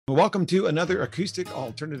Well, welcome to another Acoustic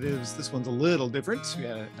Alternatives. This one's a little different. We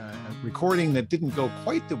had a recording that didn't go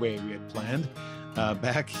quite the way we had planned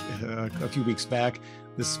back a few weeks back.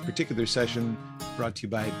 This particular session brought to you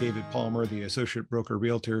by David Palmer, the associate broker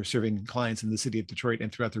realtor serving clients in the city of Detroit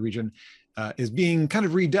and throughout the region, is being kind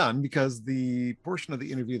of redone because the portion of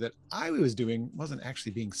the interview that I was doing wasn't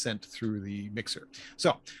actually being sent through the mixer.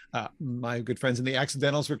 So my good friends in the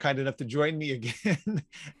Accidentals were kind enough to join me again.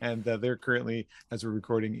 And they're currently, as we're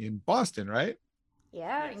recording, in Boston, right?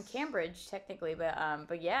 Yeah, yes. In Cambridge, technically.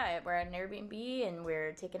 But yeah, we're at an Airbnb and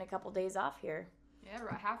we're taking a couple days off here. Yeah, we're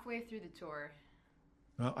halfway through the tour.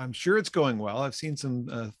 Well, I'm sure it's going well. I've seen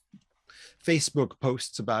some Facebook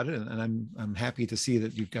posts about it, and I'm happy to see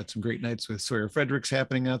that you've got some great nights with Sawyer Fredericks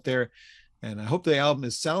happening out there. And I hope the album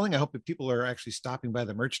is selling. I hope that people are actually stopping by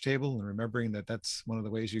the merch table and remembering that that's one of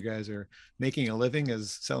the ways you guys are making a living,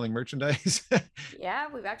 is selling merchandise. Yeah,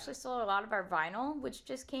 we've actually sold a lot of our vinyl, which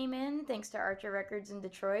just came in thanks to Archer Records in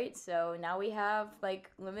Detroit. So now we have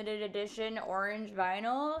like limited edition orange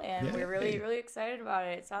vinyl, and we're really, really excited about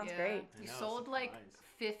it. It sounds great. We sold like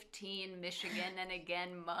 15 Michigan and again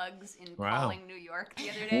mugs in Wow. Pawling, New York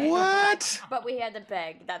the other day. What? But we had to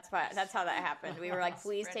beg. That's how that happened. We were like,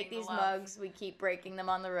 please take these mugs. We keep breaking them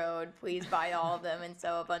on the road. Please buy all of them. And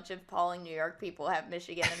so a bunch of Pawling, New York people have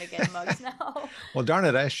Michigan and again mugs now. Well, darn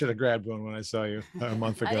it, I should have grabbed one when I saw you a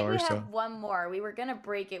month ago or so. I think we have one more. We were gonna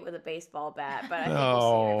break it with a baseball bat, but I think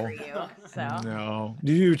we'll save it for you. So No,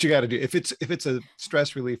 you do what you got to do. If it's a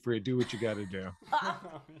stress relief for you, do what you got to do.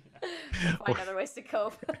 Find other ways to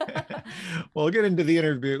cope. Well, we'll get into the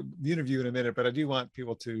interview in a minute, but I do want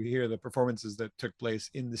people to hear the performances that took place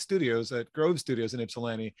in the studios at Grove Studios in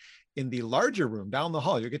Ypsilanti, in the larger room down the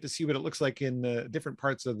hall. You'll get to see what it looks like in different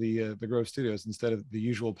parts of the Grove Studios instead of the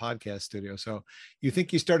usual podcast studio. So you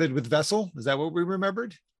think you started with Vessel? Is that what we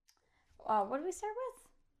remembered? What did we start with?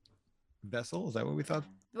 Vessel? Is that what we thought?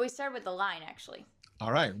 We started with The Line, actually.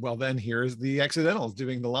 All right. Well, then here's the Accidentals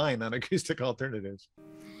doing The Line on Acoustic Alternatives.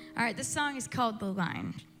 All right, this song is called The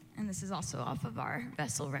Line, and this is also off of our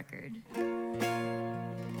Vessel record. And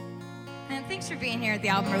thanks for being here at the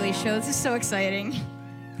album release show. This is so exciting.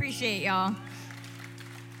 Appreciate y'all.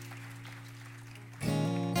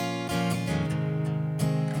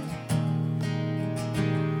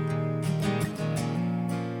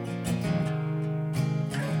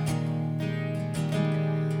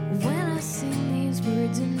 When I sing these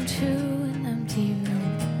words into an empty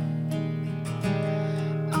room,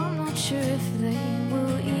 I'm not sure if they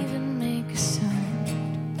will even make a sound.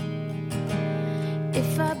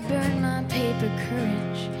 If I burn my paper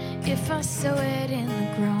courage, if I sow it in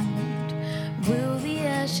the ground, will the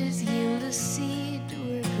ashes yield a seed to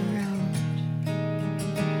work around?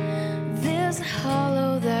 There's a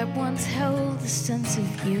hollow that once held the sense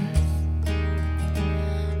of youth,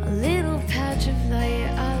 a little patch of light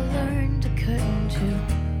I learned to cut into,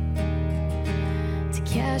 to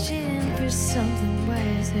cash it in for something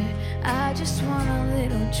wiser. I just want a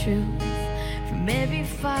little truth from every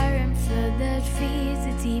fire and flood that feeds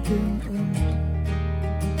a deeper wound.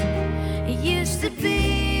 It used to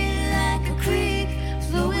be like a creek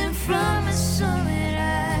flowing from a summit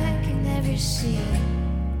I can never see.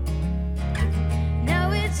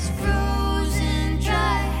 Now it's frozen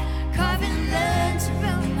dry, carving lines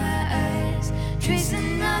around my eyes,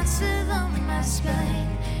 tracing knots along my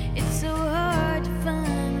spine. It's so hard to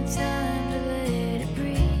find the time to let it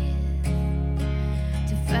breathe,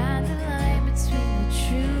 to find the line between the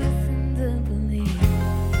truth and the belief.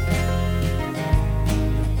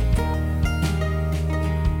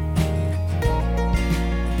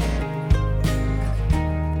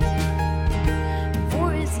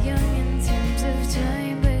 War is young in terms of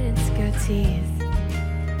time, but it's got teeth,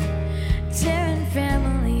 tearing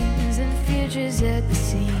families and futures at the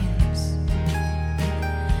seams.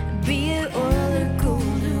 Be it oil or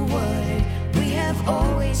gold or water, we have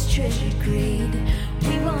always treasured greed.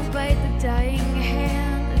 We won't bite the dying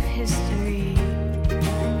hand of history.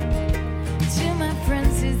 To my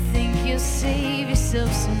friends who think you'll save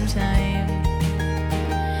yourself some time,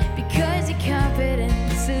 because your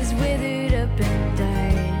confidence is withered up and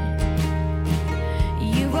died.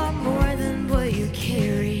 You are more than what you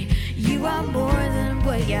carry, you are more than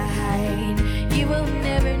what you hide. You will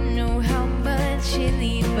never know how much you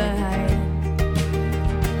leave behind.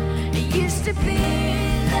 It used to be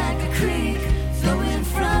like a creek flowing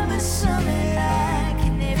from a summit I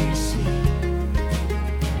can never see.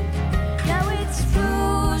 Now it's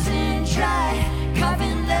frozen dry,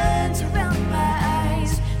 carving lines around my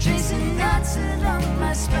eyes, tracing knots along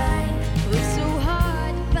my spine. It's so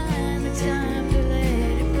hard to find the time to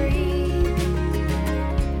let it breathe,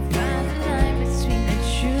 find the line between the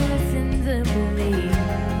truth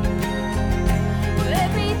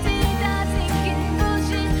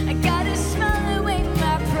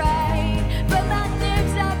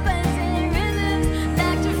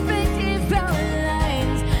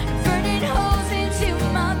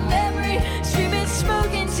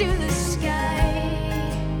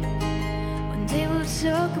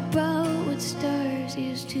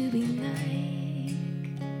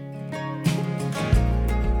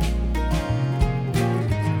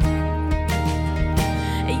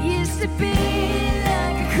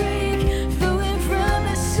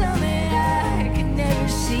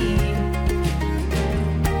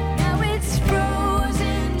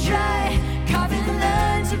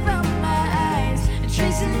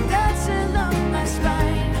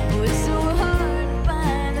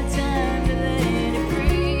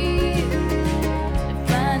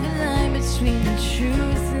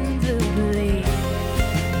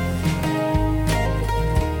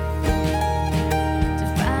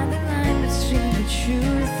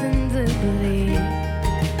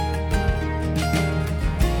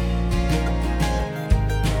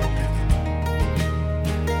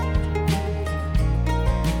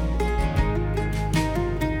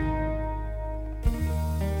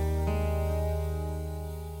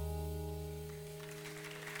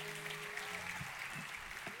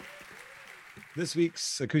This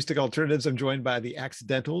week's Acoustic Alternatives, I'm joined by the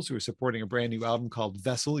Accidentals, who are supporting a brand new album called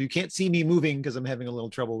Vessel. You can't see me moving because I'm having a little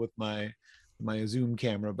trouble with my Zoom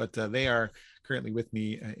camera, but they are currently with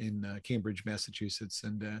me in Cambridge, Massachusetts,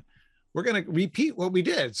 and we're going to repeat what we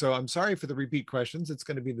did. So I'm sorry for the repeat questions. It's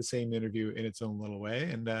going to be the same interview in its own little way.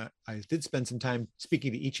 And I did spend some time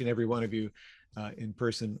speaking to each and every one of you in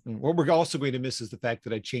person. And what we're also going to miss is the fact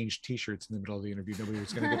that I changed t-shirts in the middle of the interview. Nobody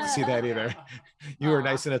was going to get to see that either. You were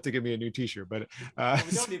nice enough to give me a new t-shirt, but well,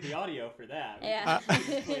 we don't need the audio for that. Yeah. We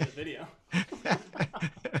just play the video.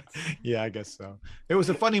 Yeah, I guess so. It was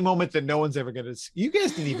a funny moment that no one's ever going to see. You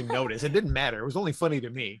guys didn't even notice. It didn't matter. It was only funny to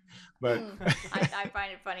me, but I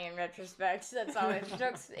find it funny in retrospect. That's always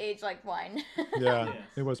jokes age like wine. Yeah,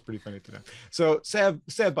 it was pretty funny today. So Sav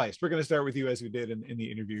Bice, we're going to start with you as we did in the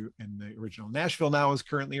interview in the original. Nashville now is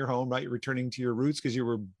currently your home, right? You're returning to your roots because you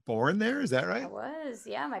were born there. Is that right? I was,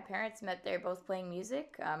 yeah. My parents met there both playing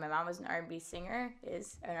music. My mom was an R&B singer,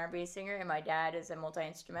 and my dad is a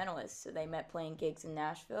multi-instrumentalist. So they met playing gigs in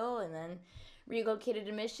Nashville and then relocated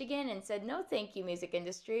to Michigan and said, no, thank you, music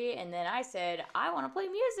industry. And then I said, I want to play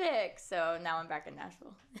music. So now I'm back in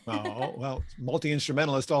Nashville. Oh, well,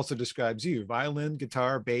 multi-instrumentalist also describes you: violin,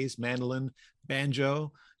 guitar, bass, mandolin,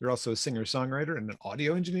 banjo. You're also a singer-songwriter and an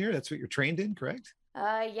audio engineer. That's what you're trained in, correct?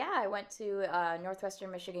 Yeah, I went to Northwestern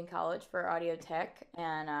Michigan College for audio tech,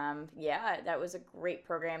 and yeah, that was a great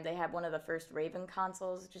program. They had one of the first Raven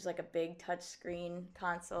consoles, which is like a big touch screen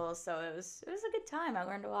console. So it was a good time. I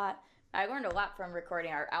learned a lot. I learned a lot from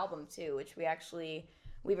recording our album too, which we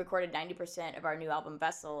recorded 90% of our new album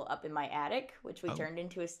Vessel up in my attic, which we turned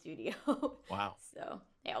into a studio. Wow. So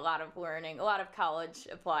yeah, a lot of learning, a lot of college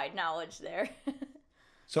applied knowledge there.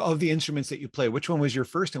 So of the instruments that you play, which one was your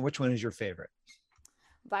first and which one is your favorite?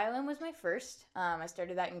 Violin was my first. I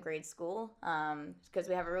started that in grade school because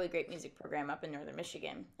we have a really great music program up in northern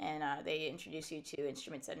Michigan, and they introduce you to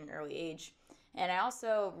instruments at an early age. And I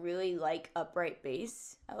also really like upright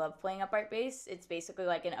bass. I love playing upright bass. It's basically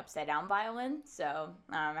like an upside down violin, so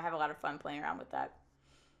I have a lot of fun playing around with that.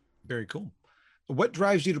 Very cool. What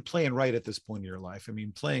drives you to play and write at this point in your life? I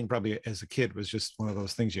mean, playing probably as a kid was just one of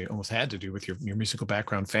those things you almost had to do with your musical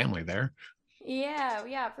background family there.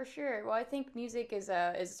 Yeah, for sure. Well, I think music is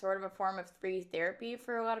sort of a form of free therapy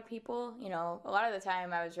for a lot of people. You know, a lot of the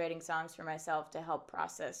time I was writing songs for myself to help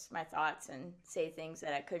process my thoughts and say things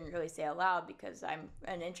that I couldn't really say aloud because I'm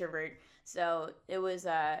an introvert. So it was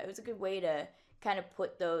a good way to kind of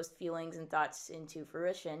put those feelings and thoughts into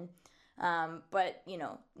fruition. But you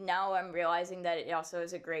know, now I'm realizing that it also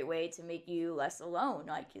is a great way to make you less alone.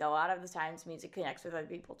 Like, you know, a lot of the times music connects with other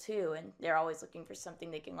people too, and they're always looking for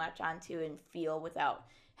something they can latch onto and feel without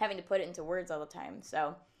having to put it into words all the time.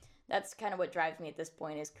 So that's kind of what drives me at this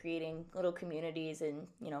point, is creating little communities and,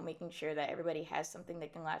 you know, making sure that everybody has something they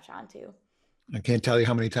can latch onto. I can't tell you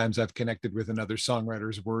how many times I've connected with another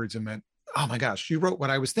songwriter's words and meant, oh my gosh, you wrote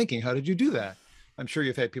what I was thinking. How did you do that? I'm sure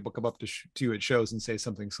you've had people come up to you at shows and say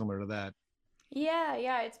something similar to that.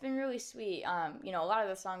 Yeah, it's been really sweet. You know, a lot of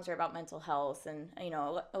the songs are about mental health, and, you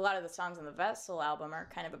know, a lot of the songs on the Vessel album are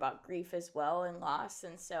kind of about grief as well and loss.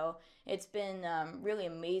 And so it's been really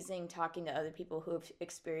amazing talking to other people who have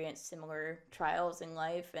experienced similar trials in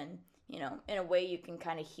life. And, you know, in a way you can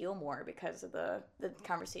kind of heal more because of the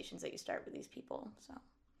conversations that you start with these people. So.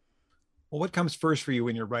 Well, what comes first for you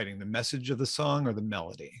when you're writing, the message of the song or the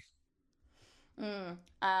melody?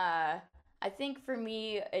 I think for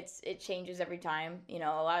me, it changes every time. You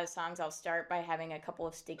know, a lot of songs I'll start by having a couple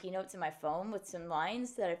of sticky notes in my phone with some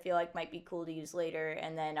lines that I feel like might be cool to use later,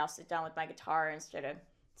 and then I'll sit down with my guitar and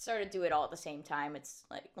sort of do it all at the same time. It's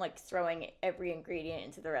like throwing every ingredient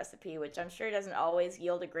into the recipe, which I'm sure doesn't always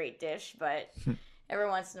yield a great dish, but every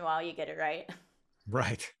once in a while you get it right.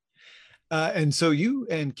 Right. And so you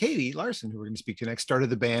and Katie Larson, who we're going to speak to next, started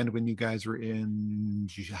the band when you guys were in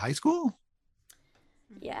high school?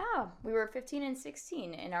 Yeah, we were 15 and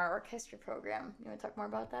 16 in our orchestra program. You want to talk more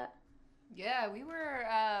about that? Yeah, we were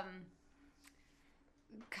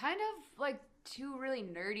kind of like two really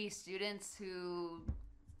nerdy students who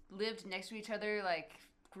lived next to each other, like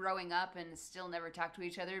growing up, and still never talked to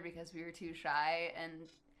each other because we were too shy.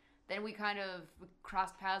 And then we kind of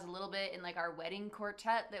crossed paths a little bit in like our wedding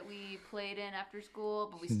quartet that we played in after school,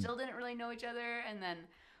 but we still didn't really know each other. And then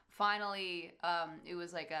finally, it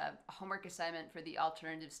was like a homework assignment for the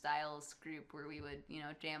Alternative Styles group where we would, you know,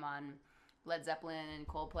 jam on Led Zeppelin and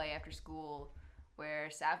Coldplay after school,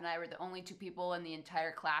 where Sav and I were the only two people in the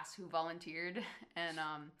entire class who volunteered. And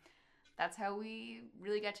that's how we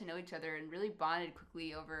really got to know each other and really bonded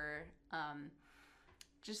quickly over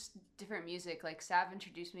just different music. Like Sav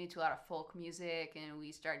introduced me to a lot of folk music, and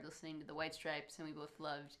we started listening to the White Stripes, and we both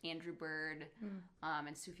loved Andrew Bird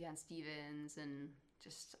and Sufjan Stevens, and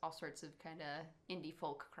just all sorts of kind of indie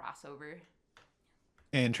folk crossover.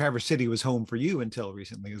 And Traverse City was home for you until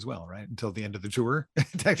recently as well, right? Until the end of the tour,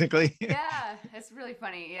 technically. Yeah, it's really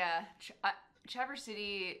funny. Yeah, Traverse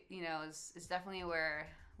City, you know, is definitely where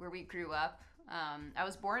we grew up. I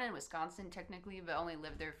was born in Wisconsin technically, but only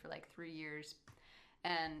lived there for like 3 years.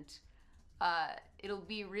 And it'll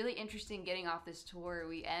be really interesting getting off this tour.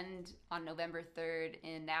 We end on November 3rd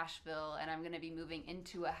in Nashville, and I'm going to be moving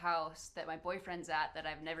into a house that my boyfriend's at that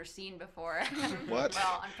I've never seen before. What? Well,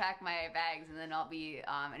 I'll unpack my bags, and then I'll be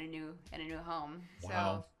in a new home.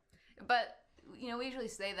 Wow. So, but you know, we usually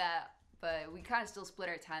say that, but we kind of still split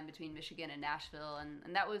our time between Michigan and Nashville,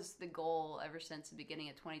 and that was the goal ever since the beginning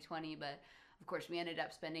of 2020. But of course, we ended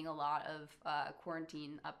up spending a lot of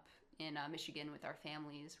quarantine up in Michigan with our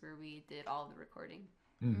families, where we did all of the recording.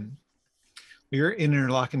 Mm-hmm. You're in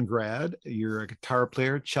Interlochen grad. You're a guitar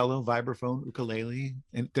player, cello, vibraphone, ukulele.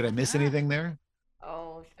 And did I miss anything there?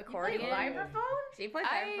 Oh, accordion. Vibraphone? She played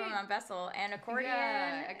vibraphone on Vessel and accordion.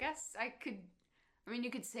 Yeah, I guess I could. I mean, you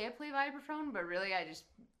could say I play vibraphone, but really, I just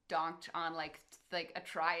donked on like a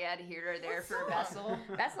triad here or there for Vessel.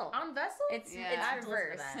 Vessel. On Vessel? It's I was listening to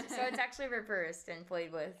reversed. that. So it's actually reversed and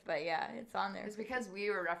played with, but yeah, it's on there. It's because we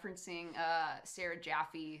were referencing Sarah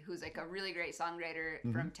Jaffe, who's like a really great songwriter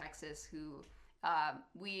from Texas, who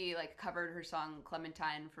we like covered her song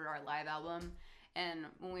Clementine for our live album. And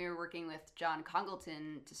when we were working with John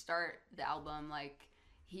Congleton to start the album, like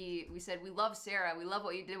we said, we love Sarah, we love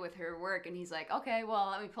what you did with her work, and he's like, okay, well,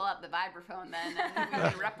 let me pull out the vibraphone then, and we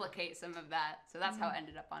can replicate some of that. So that's how it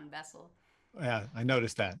ended up on Vessel. Yeah, I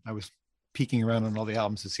noticed that. I was peeking around on all the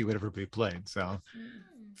albums to see what everybody played. So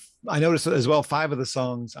I noticed as well, 5 of the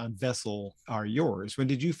songs on Vessel are yours. When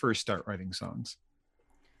did you first start writing songs?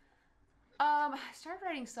 I started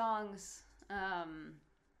writing songs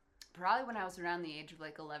probably when I was around the age of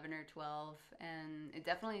like 11 or 12, and it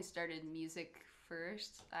definitely started music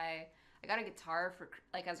first. I got a guitar for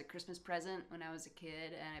like as a Christmas present when I was a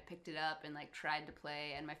kid, and I picked it up and like tried to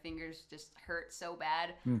play, and my fingers just hurt so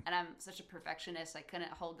bad. And I'm such a perfectionist, I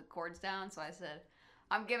couldn't hold the chords down, so I said,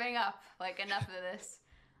 I'm giving up, like enough of this.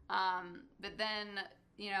 But then,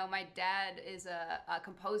 you know, my dad is a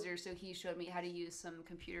composer, so he showed me how to use some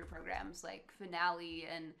computer programs like Finale,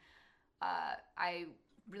 and I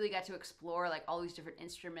really got to explore like all these different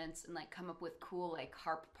instruments and like come up with cool like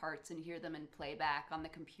harp parts and hear them in playback on the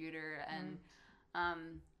computer. And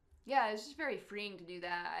yeah, it was just very freeing to do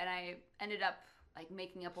that. And I ended up like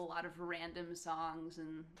making up a lot of random songs,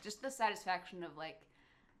 and just the satisfaction of like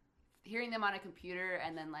hearing them on a computer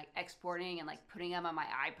and then like exporting and like putting them on my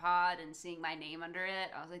iPod and seeing my name under it.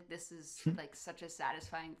 I was like, this is like such a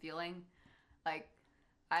satisfying feeling. Like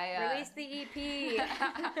I Release the EP.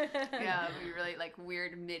 yeah, we really like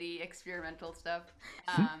weird MIDI experimental stuff.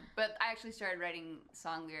 But I actually started writing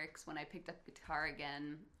song lyrics when I picked up guitar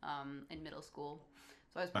again in middle school.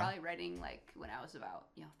 So I was probably writing like when I was about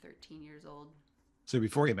 13 years old. So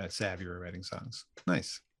before you met Sav, you were writing songs.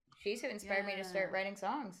 Nice. She's who inspired me to start writing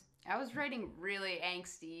songs. I was writing really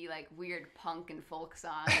angsty, like weird punk and folk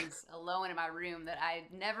songs alone in my room that I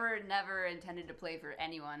never intended to play for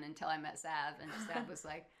anyone until I met Sav, and Sav was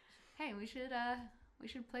like, "Hey, we should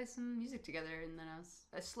play some music together." And then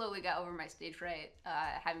I slowly got over my stage fright,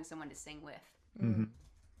 having someone to sing with. Mm-hmm.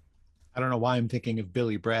 I don't know why I'm thinking of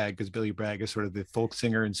Billy Bragg, because Billy Bragg is sort of the folk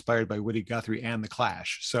singer inspired by Woody Guthrie and The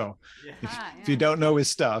Clash. So if you don't know his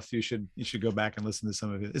stuff, you should go back and listen to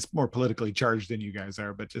some of it. It's more politically charged than you guys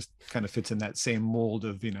are, but just kind of fits in that same mold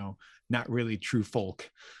of, not really true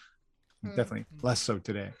folk. Definitely less so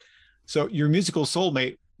today. So your musical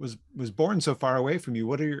soulmate was born so far away from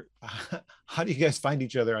you. How do you guys find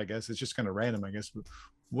each other? I guess it's just kind of random, I guess.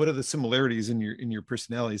 What are the similarities in your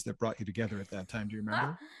personalities that brought you together at that time? Do you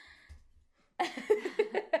remember?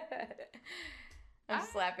 I'm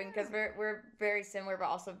just laughing because we're very similar but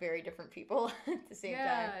also very different people at the same time.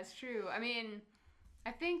 Yeah, it's true. I mean,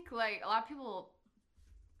 I think like a lot of people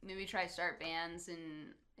maybe try to start bands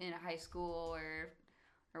in high school or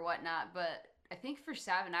whatnot, but I think for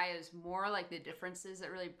Sav and I, it was more like the differences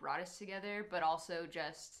that really brought us together, but also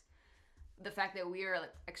just the fact that we are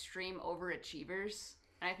like extreme overachievers.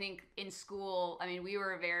 And I think in school, I mean, we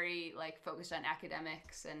were very like focused on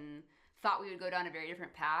academics and thought we would go down a very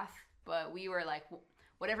different path, but we were like,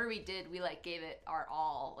 whatever we did, we like gave it our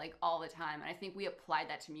all, like all the time. And I think we applied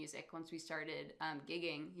that to music once we started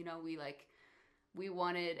gigging. We like we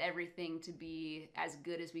wanted everything to be as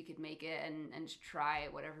good as we could make it and try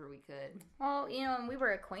whatever we could. Well, and we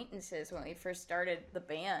were acquaintances when we first started the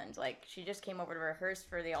band. Like, she just came over to rehearse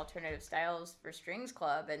for the Alternative Styles for Strings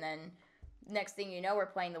Club, and then next thing you know, we're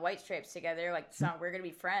playing the White Stripes together. Like, so we're gonna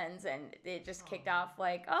be friends, and it just kicked off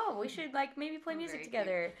like, oh, we should like maybe play music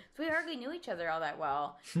together. So we hardly knew each other all that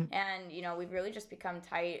well, and we've really just become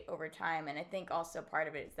tight over time. And I think also part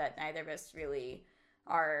of it is that neither of us really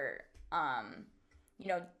are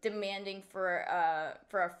demanding for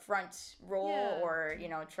a front role or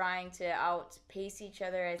trying to outpace each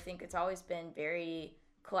other. I think it's always been very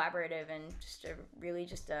collaborative and just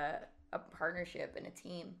a partnership and a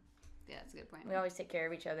team. Yeah, that's a good point. We always take care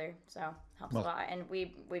of each other, so helps a lot. And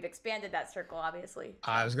we've expanded that circle, obviously.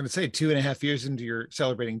 I was going to say 2.5 years into your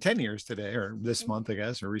celebrating 10 years today, or this month, I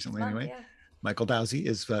guess, or recently anyway. Yeah. Michael Dowsey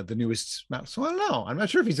is the newest. So I don't know. I'm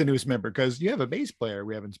not sure if he's the newest member because you have a bass player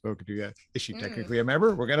we haven't spoken to yet. Is she technically a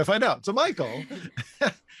member? We're going to find out. So Michael,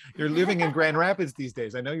 you're living in Grand Rapids these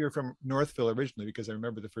days. I know you're from Northville originally because I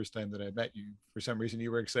remember the first time that I met you. For some reason,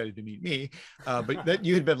 you were excited to meet me, but that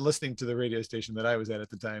you had been listening to the radio station that I was at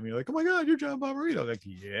the time. You're like, oh my God, you're John Bommarito. Like,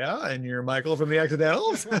 yeah, and you're Michael from the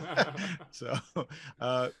Accidentals. So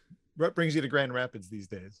what brings you to Grand Rapids these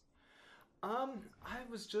days? I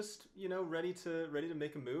was just, ready to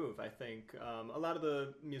make a move. I think a lot of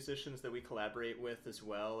the musicians that we collaborate with as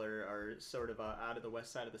well are sort of out of the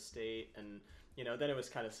west side of the state, and then it was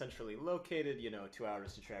kind of centrally located. 2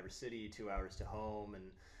 hours to Traverse City, 2 hours to home, and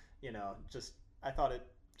I thought it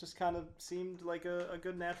just kind of seemed like a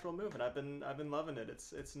good natural move, and I've been loving it.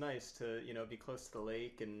 It's nice to be close to the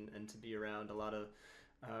lake and to be around a lot of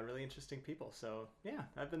really interesting people. So yeah,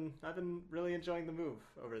 I've been really enjoying the move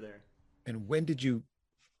over there. And when did you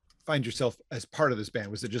find yourself as part of this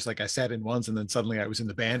band? Was it just like I sat in once and then suddenly I was in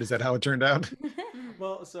the band? Is that how it turned out?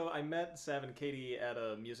 Well, so I met Sav and Katie at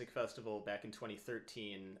a music festival back in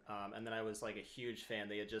 2013, and then I was like a huge fan.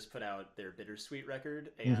 They had just put out their Bittersweet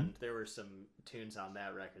record, and there were some tunes on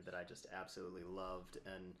that record that I just absolutely loved,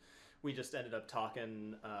 and we just ended up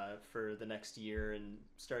talking for the next year and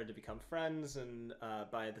started to become friends. And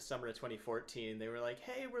by the summer of 2014, they were like,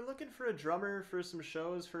 hey, we're looking for a drummer for some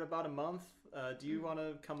shows for about a month. Do you want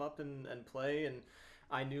to come up and play? And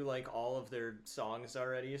I knew like all of their songs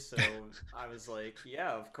already. So I was like,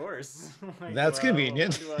 yeah, of course. Like, that's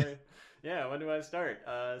convenient. When do I start?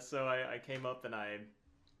 So I came up and I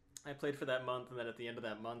played for that month, and then at the end of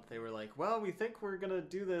that month, they were like, well, we think we're going to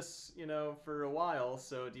do this, for a while,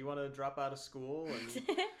 so do you want to drop out of school and,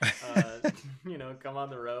 come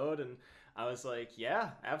on the road? And I was like,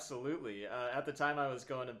 yeah, absolutely. At the time, I was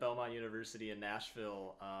going to Belmont University in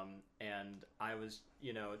Nashville, and I was,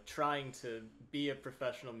 trying to be a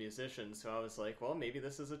professional musician, so I was like, well, maybe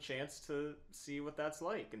this is a chance to see what that's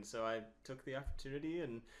like, and so I took the opportunity,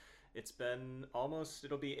 and it's been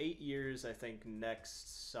it'll be 8 years, I think,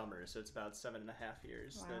 next summer. So it's about 7.5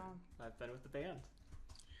 years that I've been with the band.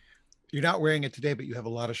 You're not wearing it today, but you have a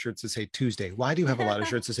lot of shirts that say Tuesday. Why do you have a lot of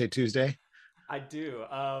shirts that say Tuesday? I do.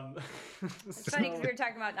 It's funny because we were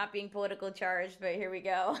talking about not being politically charged, but here we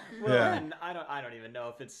go. Well, and I don't even know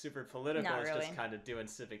if it's super political. Not it's really. just kind of doing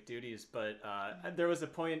civic duties. But there was a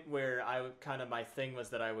point where my thing was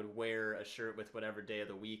that I would wear a shirt with whatever day of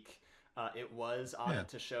the week it was on it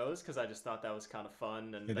to shows, because I just thought that was kind of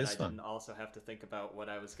fun, and then I didn't also have to think about what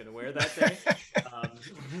I was going to wear that day.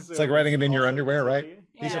 It's like writing it in your underwear, right?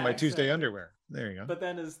 Yeah, These are my Tuesday underwear. There you go. But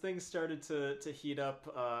then as things started to heat up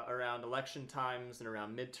around election times and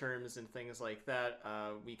around midterms and things like that,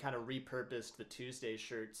 we kind of repurposed the Tuesday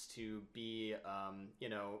shirts to be,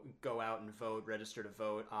 go out and vote, register to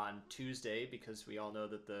vote on Tuesday, because we all know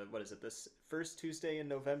that this first Tuesday in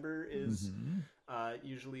November is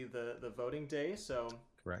usually the voting day. So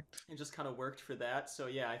correct. It just kind of worked for that. So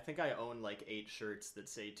yeah, I think I own like 8 shirts that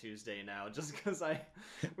say Tuesday now, just because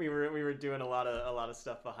we were doing a lot of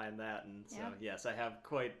stuff behind that, and so yes, I have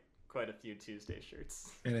quite a few Tuesday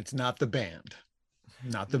shirts. And it's not the band,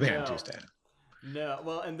 Tuesday. No,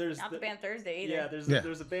 well, and there's not the band Thursday either. Yeah,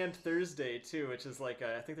 there's a band Thursday too, which is like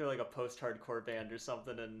I think they're like a post-hardcore band or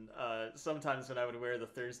something. And sometimes when I would wear the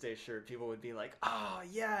Thursday shirt, people would be like, "Oh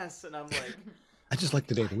yes," and I'm like, I just like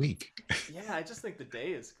the day of the week. Yeah, I just think the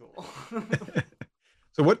day is cool.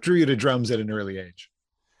 So what drew you to drums at an early age?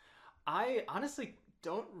 I honestly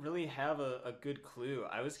don't really have a good clue.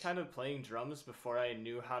 I was kind of playing drums before I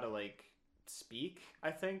knew how to like speak.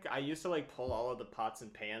 I think I used to like pull all of the pots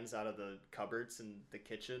and pans out of the cupboards in the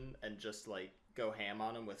kitchen and just like go ham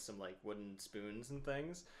on them with some like wooden spoons and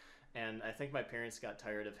things. And I think my parents got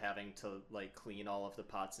tired of having to like clean all of the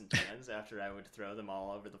pots and pans after I would throw them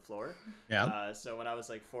all over the floor. Yeah. So when I was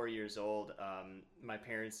like 4 years old, my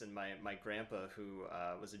parents and my grandpa, who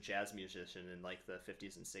was a jazz musician in like the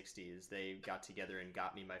 50s and 60s, they got together and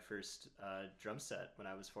got me my first drum set when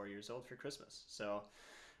I was 4 years old for Christmas. So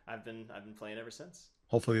I've been playing ever since.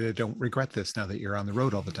 Hopefully they don't regret this now that you're on the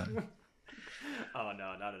road all the time. Oh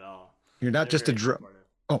no, not at all. You're not They're just a very drum. supportive.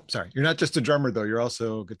 Oh, sorry. You're not just a drummer though. You're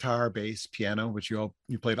also guitar, bass, piano, which you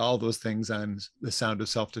played all those things on The Sound of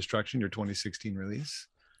Self-Destruction, your 2016 release.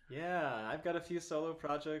 Yeah, I've got a few solo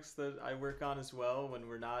projects that I work on as well when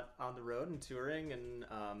we're not on the road and touring, and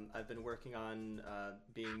I've been working on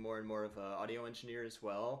being more and more of an audio engineer as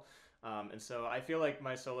well. And so I feel like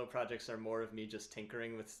my solo projects are more of me just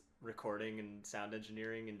tinkering with recording and sound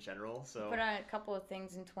engineering in general. So Put on a couple of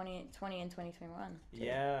things in 2020 and 2021. too.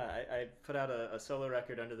 yeah, I put out a solo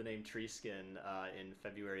record under the name Treeskin in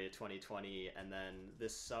February of 2020, and then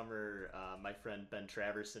this summer, my friend Ben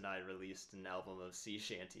Travers and I released an album of sea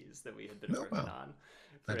shanties that we had been working on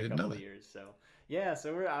for a couple of years. So yeah,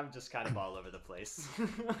 so I'm just kind of all over the place.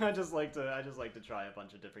 I just like to try a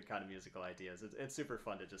bunch of different kind of musical ideas. It's super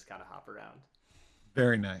fun to just kind of hop around.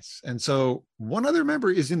 Very nice. And so one other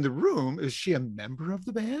member is in the room. Is she a member of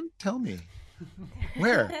the band? Tell me.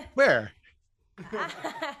 Where?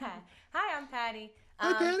 Hi, I'm Patty.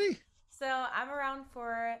 Hi, Patty. So I'm around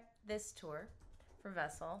for this tour for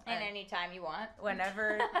Vessel. And anytime you want.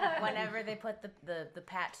 whenever they put the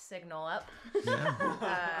patch signal up.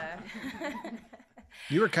 Yeah.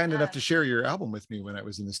 You were kind enough to share your album with me when I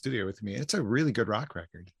was in the studio with me. It's a really good rock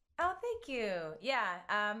record. Oh, thank you. Yeah,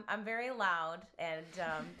 I'm very loud, and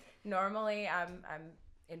normally I'm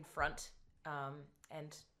in front,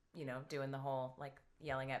 and doing the whole like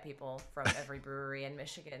yelling at people from every brewery in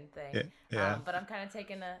Michigan thing. Yeah. But I'm kind of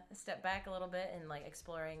taking a step back a little bit and like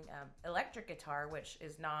exploring electric guitar, which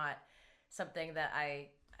is not something that I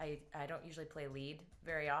don't usually play lead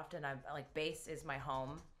very often. I'm like, bass is my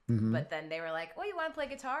home. Mhm. But then they were like, "Oh, you want to play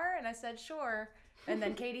guitar?" And I said, "Sure." And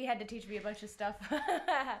then Katie had to teach me a bunch of stuff.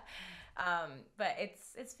 But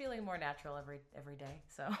it's feeling more natural every day.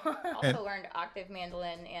 So Also learned octave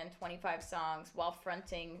mandolin and 25 songs while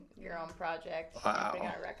fronting your own project. Wow. And putting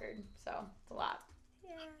out a record. So it's a lot.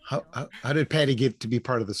 How did Patty get to be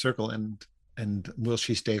part of the circle, and will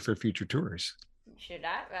she stay for future tours? Should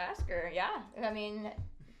I ask her? Yeah. I mean,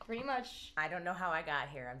 pretty much. I don't know how I got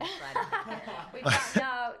here. I'm just glad to be here. We found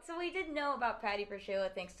out. So we did know about Patty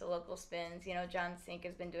Pershula thanks to Local Spins. John Sink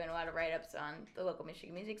has been doing a lot of write-ups on the local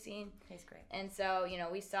Michigan music scene. He's great. And so,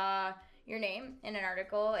 we saw your name in an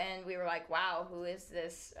article, and we were like, wow, who is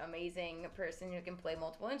this amazing person who can play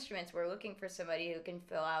multiple instruments? We're looking for somebody who can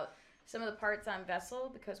fill out some of the parts on Vessel,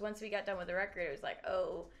 because once we got done with the record, it was like,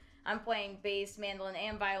 oh, I'm playing bass, mandolin,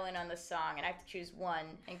 and violin on this song, and I have to choose one.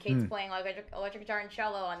 And Kate's playing electric guitar and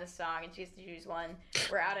cello on this song, and she has to choose one.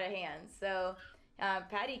 We're out of hands. So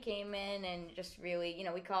Patty came in and just really,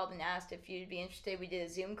 we called and asked if you'd be interested. We did a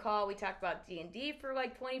Zoom call. We talked about D&D for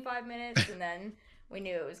like 25 minutes, and then we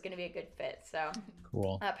knew it was going to be a good fit. So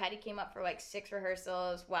Cool. Patty came up for like 6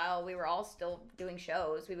 rehearsals while we were all still doing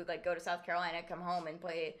shows. We would like go to South Carolina, come home, and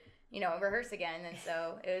play, rehearse again. And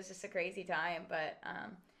so it was just a crazy time. But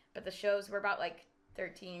the shows were about like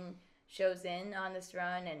 13 shows in on this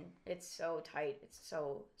run, and it's so tight. It's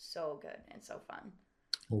so good and so fun.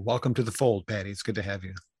 Well, welcome to the fold, Patty. It's good to have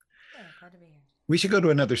you. Yeah, glad to be here. We should go to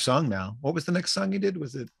another song now. What was the next song you did?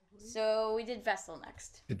 Was it So we did Vessel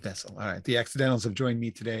next. Vessel? All right. The Accidentals have joined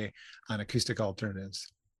me today on Acoustic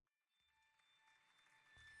Alternatives.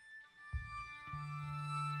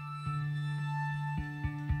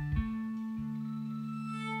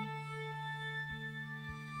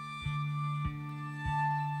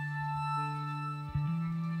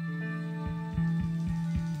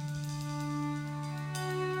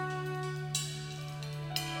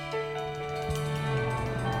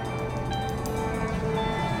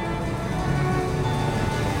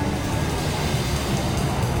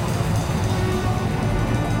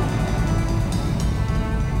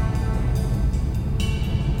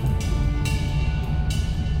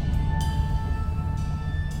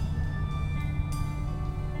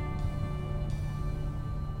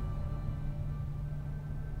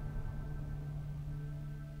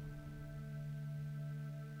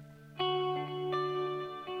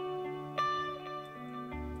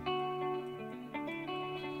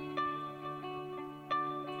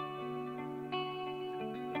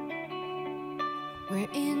 We're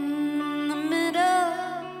in the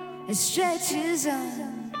middle, it stretches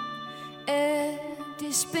on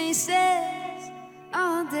empty spaces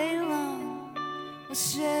all day long. A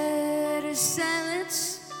shred of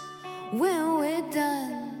silence when we're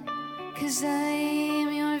done. 'Cause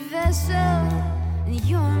I'm your vessel and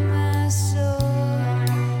you're my soul.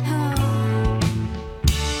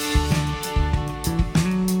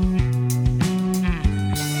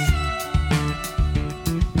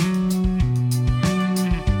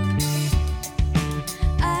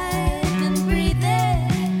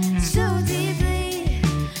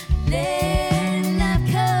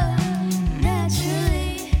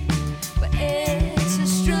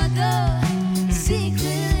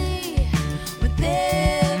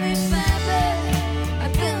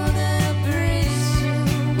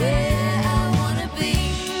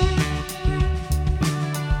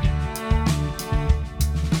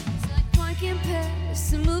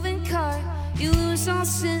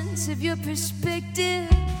 Of your perspective,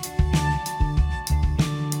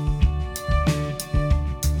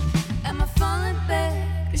 am I falling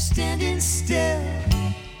back or standing still?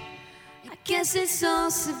 I guess it's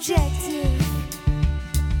all subjective.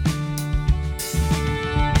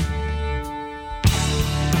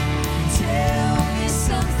 Tell me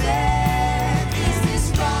something.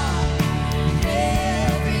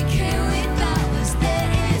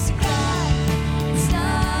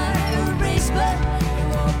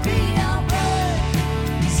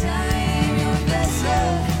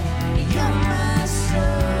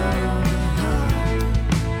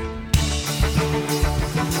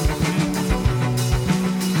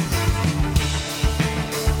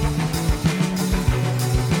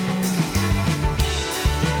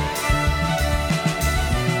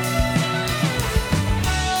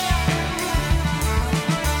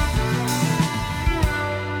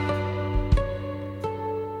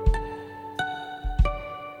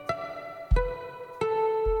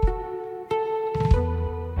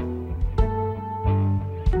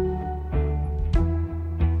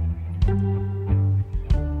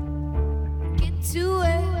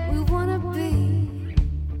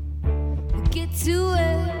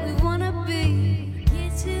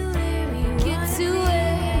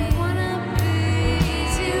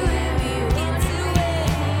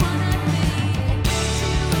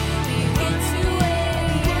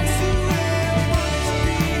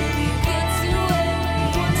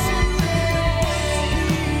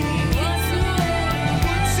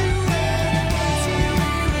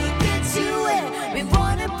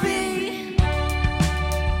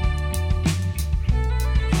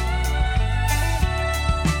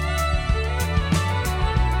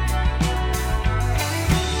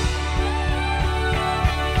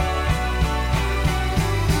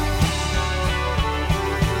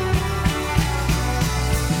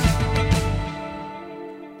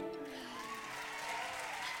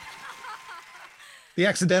 The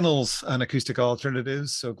Accidentals on Acoustic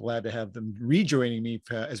Alternatives. So glad to have them rejoining me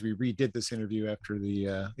as we redid this interview after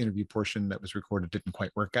the interview portion that was recorded didn't quite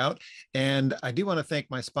work out. And I do want to thank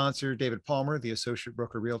my sponsor, David Palmer, the associate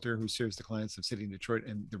broker realtor who serves the clients of City, Detroit,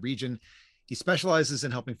 and the region. He specializes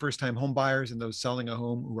in helping first-time home buyers and those selling a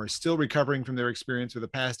home who are still recovering from their experience with a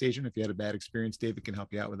past agent. If you had a bad experience, David can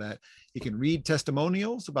help you out with that. You can read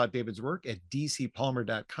testimonials about David's work at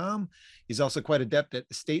dcpalmer.com. He's also quite adept at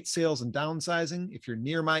estate sales and downsizing. If you're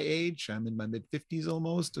near my age, I'm in my mid-50s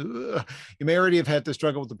almost, you may already have had to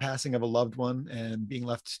struggle with the passing of a loved one and being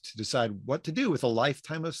left to decide what to do with a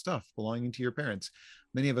lifetime of stuff belonging to your parents.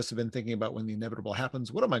 Many of us have been thinking about when the inevitable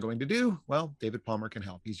happens, what am I going to do? Well, David Palmer can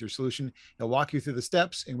help. He's your solution. He'll walk you through the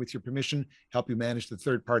steps and with your permission, help you manage the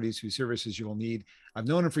third parties whose services you will need. I've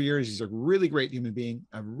known him for years. He's a really great human being.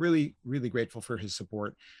 I'm really, really grateful for his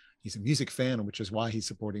support. He's a music fan, which is why he's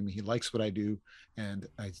supporting me. He likes what I do. And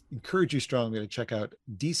I encourage you strongly to check out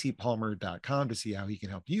dcpalmer.com to see how he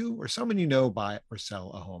can help you or someone you know buy or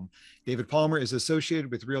sell a home. David Palmer is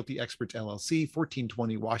associated with Realty Experts LLC,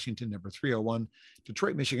 1420 Washington, number 301,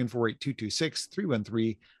 Detroit, Michigan, 48226,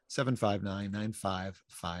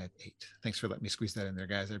 313-759-9558. Thanks for letting me squeeze that in there,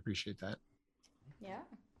 guys. I appreciate that. Yeah.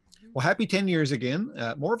 Well, happy 10 years again.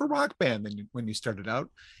 More of a rock band than when you started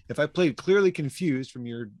out. If I played Clearly Confused from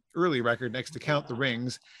your early record next to Count the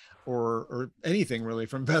Rings or anything really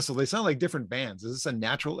from Vessel, they sound like different bands. Is this a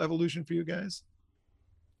natural evolution for you guys?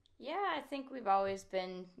 Yeah, I think we've always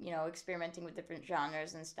been, experimenting with different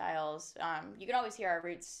genres and styles. You can always hear our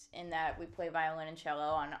roots in that we play violin and cello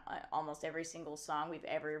on almost every single song we've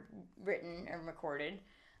ever written and recorded.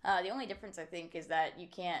 The only difference, I think, is that you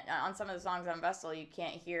can't, on some of the songs on Vessel, you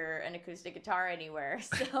can't hear an acoustic guitar anywhere.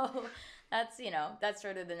 So that's, that's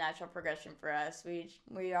sort of the natural progression for us.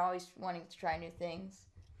 We're always wanting to try new things.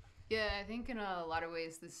 Yeah, I think in a lot of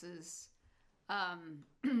ways this is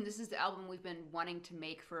this is the album we've been wanting to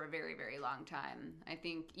make for a very, very long time. I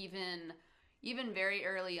think even very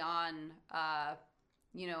early on,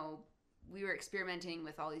 we were experimenting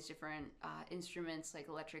with all these different instruments like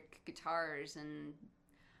electric guitars and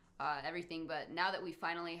everything. But now that we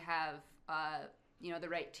finally have the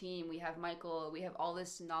right team, we have Michael, we have all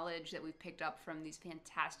this knowledge that we've picked up from these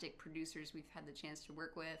fantastic producers we've had the chance to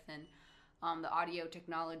work with, and the audio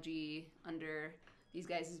technology under these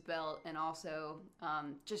guys' belt, and also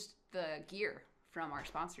just the gear from our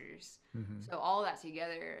sponsors. So all that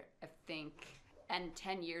together, I think, and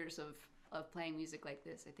 10 years of playing music like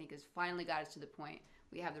this, I think has finally got us to the point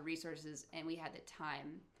we have the resources and we had the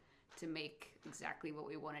time to make exactly what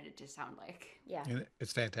we wanted it to sound like. Yeah. And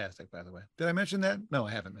it's fantastic, by the way. Did I mention that? No,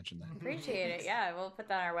 I haven't mentioned that. Appreciate it. Yeah, we'll put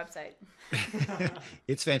that on our website.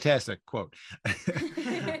 It's fantastic, quote.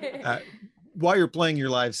 While you're playing your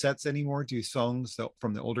live sets anymore, do songs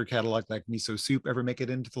from the older catalog like Miso Soup ever make it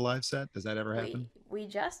into the live set? Does that ever happen? We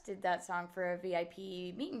just did that song for a VIP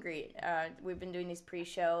meet and greet. We've been doing these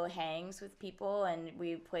pre-show hangs with people, and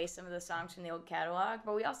we play some of the songs from the old catalog,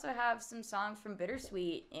 but we also have some songs from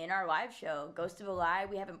Bittersweet in our live show. Ghost of a Lie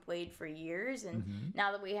we haven't played for years, and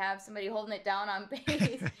now that we have somebody holding it down on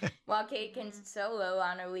bass while Kate can solo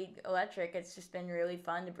on her lead electric, it's just been really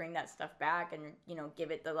fun to bring that stuff back and,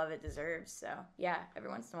 give it the love it deserves. So yeah, every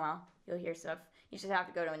once in a while you'll hear stuff. You just have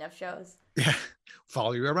to go to enough shows. Yeah,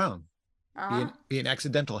 follow you around. Be an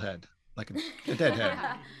accidental head, like a dead head.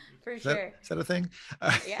 For sure. Is that a thing?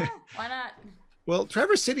 Yeah, why not? Well,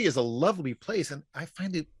 Traverse City is a lovely place, and I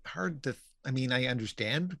find it hard to. I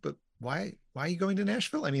understand, but why are you going to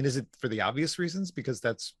Nashville? Is it for the obvious reasons because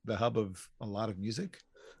that's the hub of a lot of music?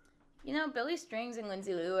 Billy Strings and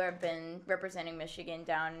Lindsay Lou have been representing Michigan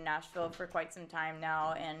down in Nashville for quite some time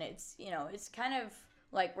now, and it's it's kind of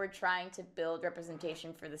like we're trying to build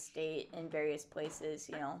representation for the state in various places.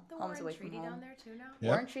 The homes away Warren from Treaty home. down there too now. Yep.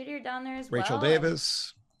 Warren Treaty are down there as well. Rachel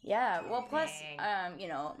Davis. Yeah, well, plus,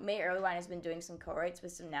 May Earlywine has been doing some co-writes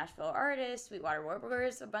with some Nashville artists, Sweetwater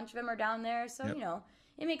Warblers, a bunch of them are down there, so, Yep.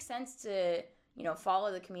 It makes sense to,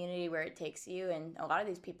 follow the community where it takes you, and a lot of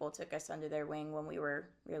these people took us under their wing when we were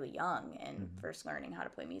really young and first learning how to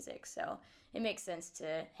play music, so it makes sense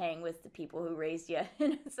to hang with the people who raised you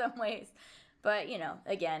in some ways, but,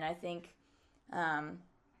 again, I think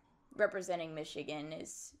representing Michigan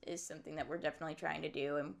is something that we're definitely trying to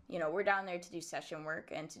do, and we're down there to do session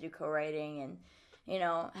work and to do co-writing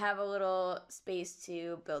and have a little space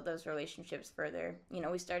to build those relationships further.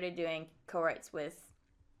 We started doing co-writes with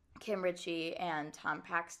Kim Ritchie and Tom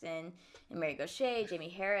Paxton and Mary Gaucher, Jamie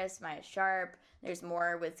Harris, Maya Sharp. There's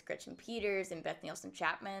more with Gretchen Peters and Beth Nielsen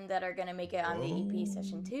Chapman that are going to make it on the EP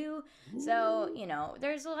session too. So,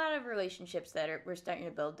 there's a lot of relationships that we're starting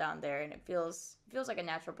to build down there, and it feels like a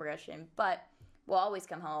natural progression, but we'll always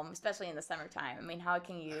come home, especially in the summertime. How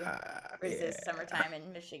can you resist summertime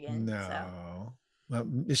in Michigan? No. So. Well,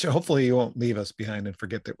 Michelle, hopefully you won't leave us behind and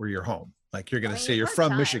forget that we're your home. Like you're going to say you're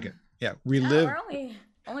from Michigan. Yeah, we're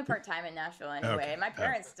only part-time in Nashville anyway. Okay. My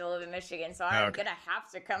parents still live in Michigan, so I'm going to have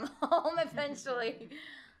to come home eventually.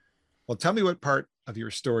 Well, tell me what part of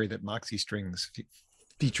your story that Moxie Strings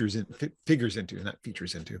figures into.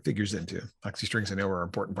 Moxie Strings, I know, are an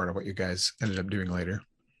important part of what you guys ended up doing later.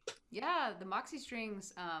 Yeah, the Moxie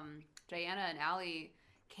Strings, Diana and Allie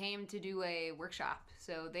came to do a workshop.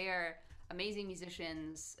 So they are amazing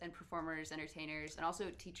musicians and performers, entertainers, and also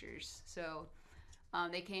teachers. So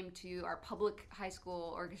they came to our public high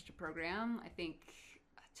school orchestra program, I think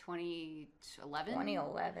 2011.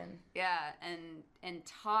 2011. Yeah, and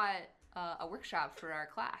taught a workshop for our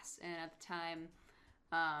class. And at the time,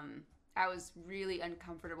 I was really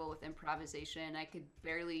uncomfortable with improvisation. I could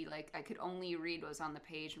barely, I could only read what was on the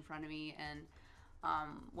page in front of me. And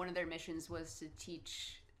one of their missions was to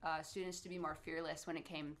teach students to be more fearless when it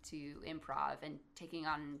came to improv and taking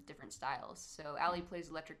on different styles. So Allie plays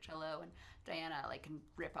electric cello, and Diana can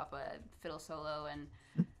rip up a fiddle solo. And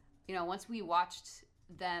once we watched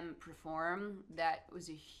them perform, that was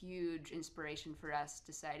a huge inspiration for us,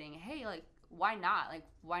 deciding, hey, why not?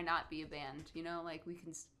 Why not be a band? We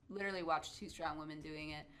can literally watch two strong women doing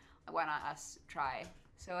it. Why not us try?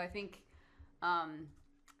 So I think,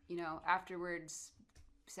 afterwards,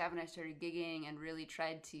 Sav and I started gigging and really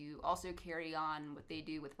tried to also carry on what they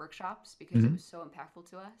do with workshops, because it was so impactful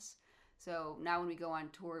to us. So now when we go on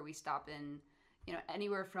tour, we stop in,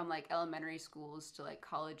 anywhere from elementary schools to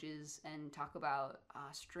colleges and talk about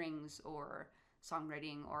strings or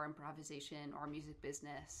songwriting or improvisation or music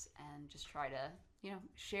business, and just try to,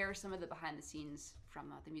 share some of the behind the scenes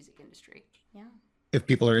from the music industry. Yeah. If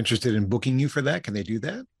people are interested in booking you for that, can they do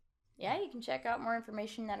that? Yeah, you can check out more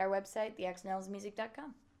information at our website,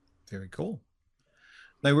 theaxnellsmusic.com. Very cool.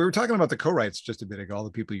 Now, we were talking about the co-writes just a bit ago, all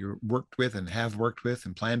the people you worked with and have worked with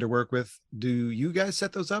and plan to work with. Do you guys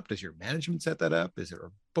set those up? Does your management set that up? Is there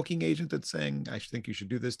a booking agent that's saying, I think you should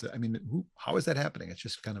do this? How is that happening? It's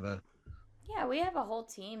just kind of a... Yeah, we have a whole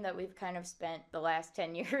team that we've kind of spent the last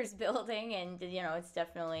 10 years building, and, it's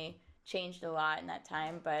definitely changed a lot in that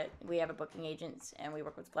time, but we have a booking agent, and we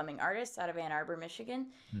work with Fleming Artists out of Ann Arbor, Michigan,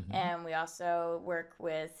 and we also work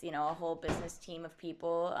with, a whole business team of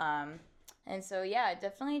people, and so, yeah,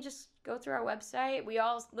 definitely just go through our website. We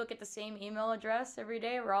all look at the same email address every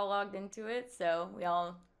day. We're all logged into it, so we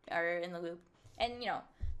all are in the loop. And,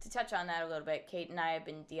 to touch on that a little bit, Kate and I have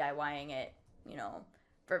been DIYing it,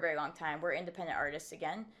 for a very long time. We're independent artists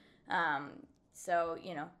again. So,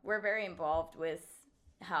 we're very involved with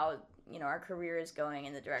how, our career is going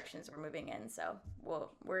and the directions we're moving in. So,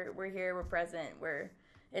 we're here, we're present.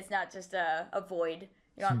 It's not just a void.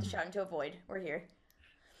 You don't have to shout into a void. We're here.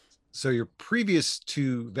 So your previous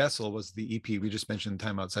to Vessel was the EP. We just mentioned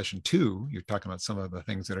Timeout Session 2. You're talking about some of the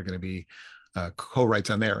things that are going to be co-writes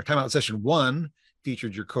on there. Timeout Session 1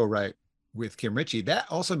 featured your co-write with Kim Ritchie. That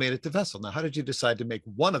also made it to Vessel. Now, how did you decide to make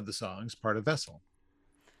one of the songs part of Vessel?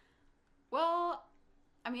 Well,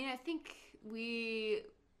 I think we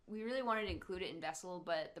really wanted to include it in Vessel,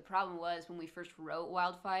 but the problem was when we first wrote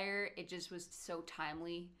Wildfire, it just was so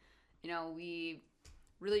timely. We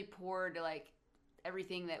really poured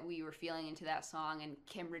everything that we were feeling into that song, and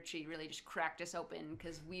Kim Ritchie really just cracked us open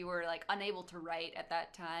because we were unable to write at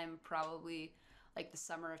that time, probably the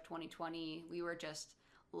summer of 2020. We were just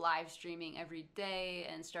live streaming every day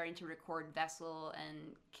and starting to record Vessel,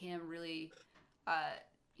 and Kim really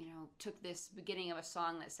took this beginning of a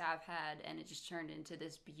song that Sav had, and it just turned into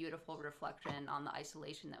this beautiful reflection on the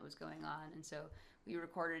isolation that was going on. And so we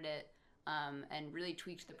recorded it and really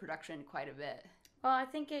tweaked the production quite a bit. Well, I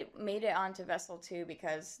think it made it onto Vessel too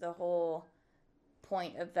because the whole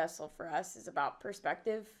point of Vessel for us is about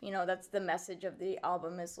perspective. That's the message of the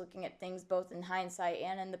album, is looking at things both in hindsight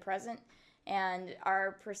and in the present. And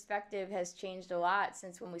our perspective has changed a lot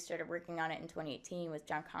since when we started working on it in 2018 with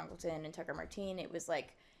John Congleton and Tucker Martine. It was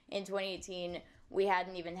in 2018, we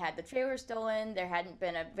hadn't even had the trailer stolen. There hadn't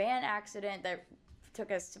been a van accident that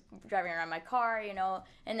took us to driving around my car,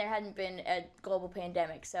 and there hadn't been a global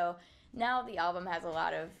pandemic. So now the album has a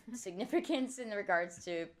lot of significance in regards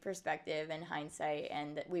to perspective and hindsight,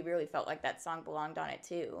 and we really felt like that song belonged on it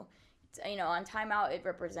too. On Timeout, it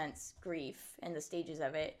represents grief and the stages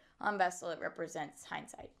of it. On Vessel, it represents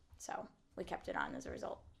hindsight. So we kept it on as a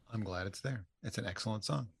result. I'm glad it's there. It's an excellent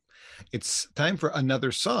song. It's time for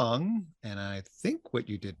another song, and I think what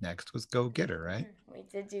you did next was Go Getter, right? We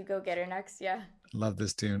did do Go Getter next, yeah. Love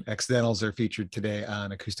this tune. Accidentals are featured today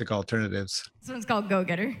on Acoustic Alternatives. This one's called Go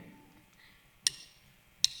Getter.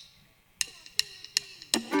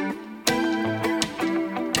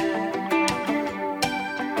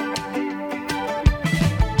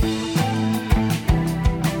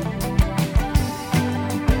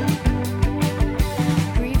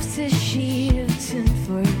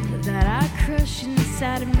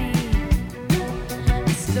 Inside of me, a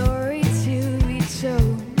story to be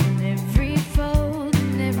told in every fold,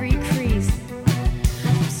 in every crease.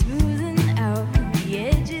 I'm smoothing out the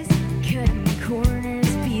edges.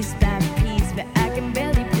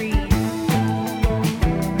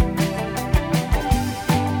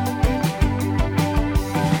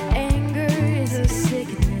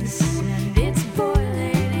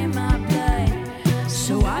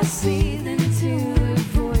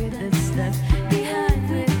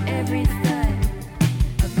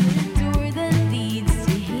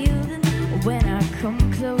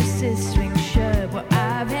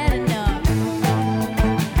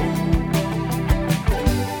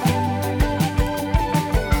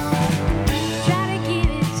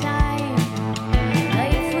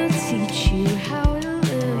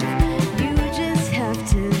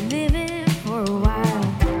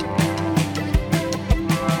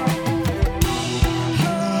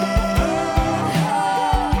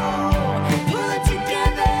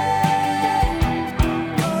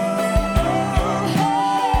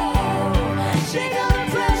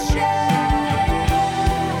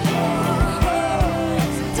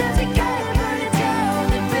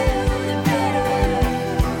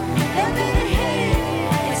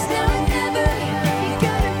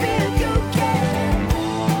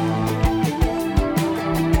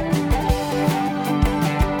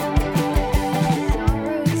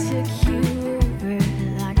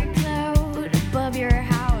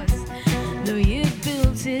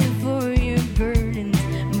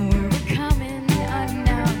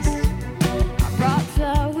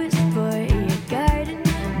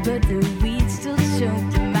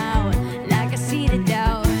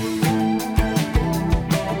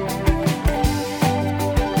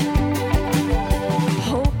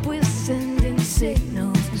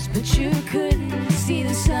 couldn't see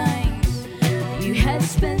the signs. You had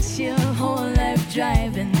spent your whole life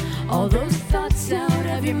driving all those thoughts out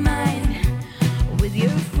of your mind. With your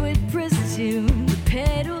foot pressed to the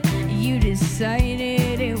pedal, you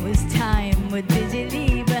decided it was time. What did you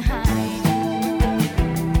leave behind?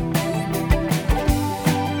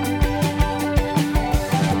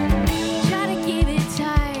 Try to give it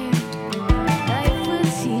time. Life will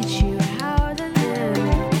teach you how to live.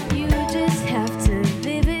 You just have to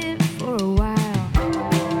live it for a while.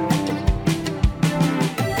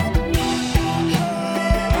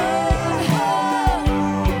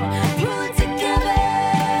 Pull it together.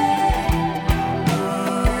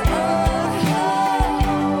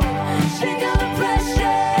 Shake out the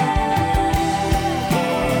pressure.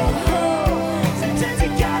 Sometimes you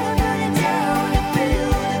gotta burn it down to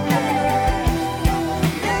build it better.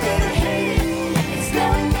 Never to hate it, it's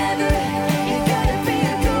now and never. You gotta be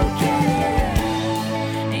a go-getter.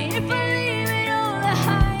 And if I leave it all to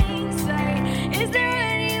hindsight, is there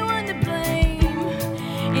anyone to blame?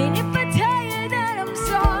 And if I tell you that I'm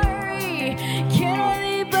sorry, can I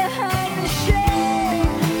leave behind the shame?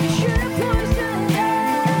 You should've pushed the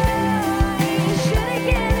line. You should've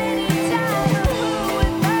given me time. Who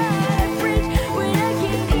am I to preach when I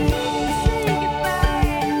can't even say goodbye?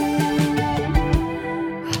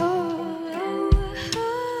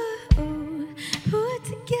 Put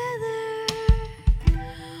together.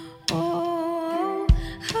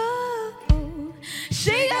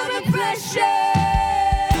 Shake out the pressure.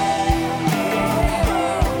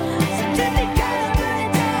 Sometimes you gotta burn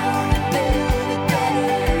it down to build it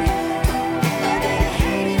better. Never to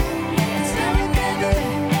hate it, it's now or never.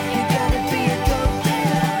 You gotta be a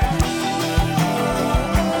go-getter.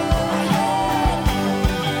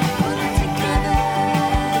 Put it together.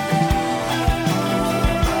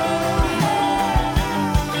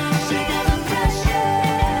 Shake out the pressure.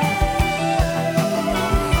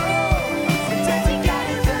 Sometimes you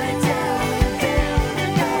gotta burn it down to build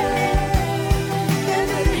it better.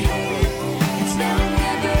 Never to hate it, it's now or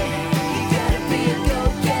never. You gotta be a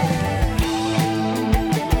go-getter.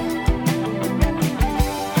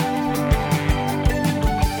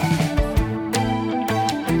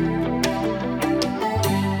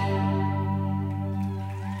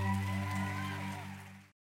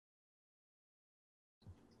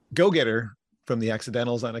 Go Getter from the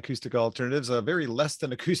Accidentals on Acoustic Alternatives, a very less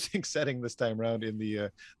than acoustic setting this time around in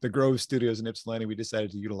the Grove Studios in Ypsilanti. We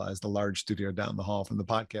decided to utilize the large studio down the hall from the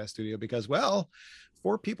podcast studio because, well,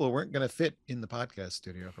 4 people weren't going to fit in the podcast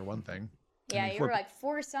studio for one thing. Yeah, mean, you 4 were like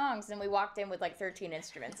 4 songs, and we walked in with like 13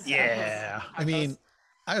 instruments. So Yeah. I mean,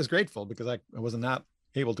 I was grateful because I was not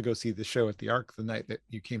able to go see the show at the Arc the night that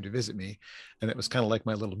you came to visit me. And it was kind of like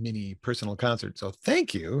my little mini personal concert. So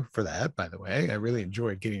thank you for that, by the way. I really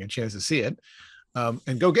enjoyed getting a chance to see it.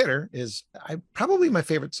 And Go Getter is probably my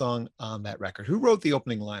favorite song on that record. Who wrote the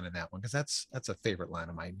opening line in that one? Because that's a favorite line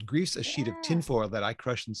of mine. Grief's a sheet of tinfoil that I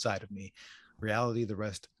crush inside of me. Reality, the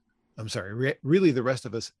rest. I'm sorry, really the rest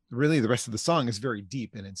of the song is very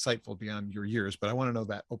deep and insightful beyond your years. But I want to know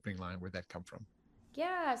that opening line, where'd that come from?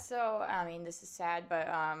 Yeah, so I mean, this is sad, but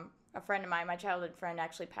a friend of mine, my childhood friend,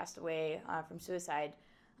 actually passed away from suicide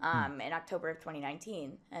in October of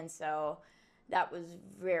 2019, and so that was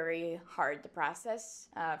very hard to process.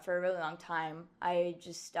 For a really long time, I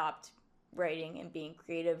just stopped writing and being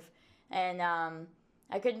creative, and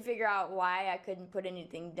I couldn't figure out why I couldn't put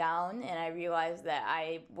anything down, and I realized that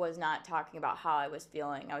I was not talking about how I was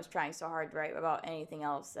feeling. I was trying so hard to write about anything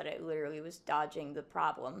else that I literally was dodging the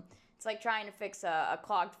problem. It's like trying to fix a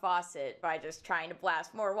clogged faucet by just trying to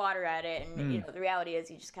blast more water at it, and you know, the reality is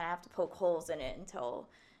you just kind of have to poke holes in it until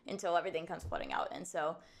everything comes flooding out. And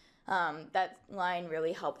so that line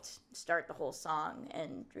really helped start the whole song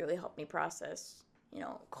and really helped me process, you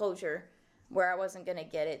know, closure where I wasn't going to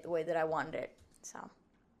get it the way that I wanted it. So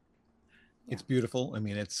yeah. It's beautiful. I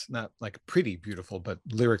mean, it's not like pretty beautiful, but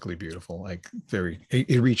lyrically beautiful, like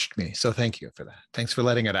it reached me. So thank you for that. Thanks for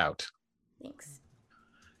letting it out. Thanks.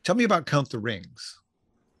 Tell me about Count the Rings.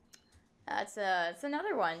 It's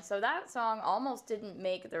another one. So that song almost didn't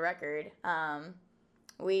make the record. I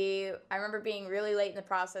remember being really late in the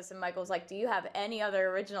process, and Michael was like, "Do you have any other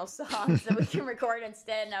original songs that we can record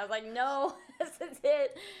instead?" And I was like, "No, this is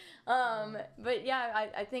it." But yeah,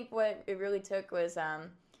 I think what it really took was,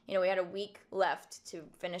 you know, we had a week left to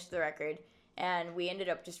finish the record, and we ended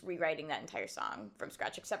up just rewriting that entire song from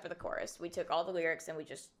scratch, except for the chorus. We took all the lyrics and we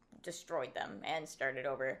just destroyed them and started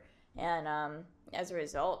over. And as a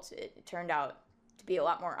result, it turned out to be a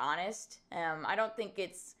lot more honest. I don't think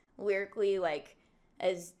it's lyrically like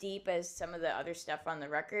as deep as some of the other stuff on the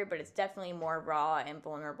record, but it's definitely more raw and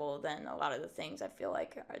vulnerable than a lot of the things I feel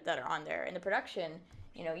like that are on there. And the production,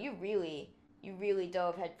 you really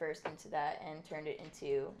dove headfirst into that and turned it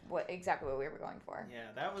into exactly what we were going for.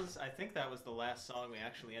 Yeah, I think that was the last song we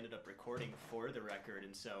actually ended up recording for the record,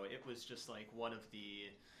 and so it was just like one of the,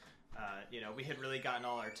 we had really gotten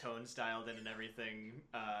all our tones dialed in and everything,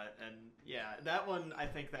 and yeah, I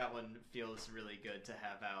think that one feels really good to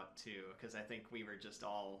have out too, because I think we were just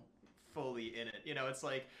all fully in it. It's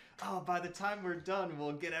like, oh, by the time we're done,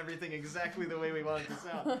 we'll get everything exactly the way we want it to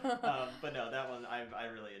sound. But no, that one, I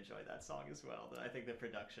really enjoyed that song as well. I think the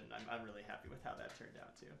production, I'm really happy with how that turned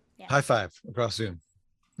out too. Yeah. High five across Zoom.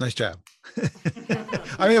 Nice job.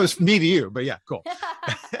 I mean, it was me to you, but yeah, cool.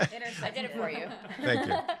 I did it for you. Thank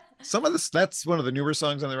you. Some of this, that's one of the newer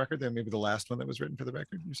songs on the record, then maybe the last one that was written for the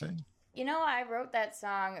record, you're saying? I wrote that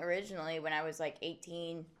song originally when I was like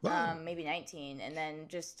 18, Wow. maybe 19, and then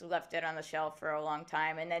just left it on the shelf for a long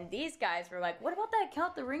time. And then these guys were like, what about that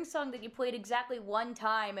Count the Ring song that you played exactly one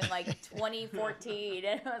time in like 2014?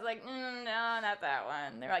 And I was like, no, not that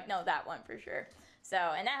one. They're like, no, that one for sure. So,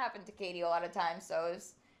 and that happened to Katie a lot of times, so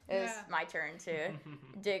it was my turn to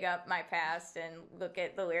dig up my past and look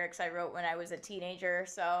at the lyrics I wrote when I was a teenager.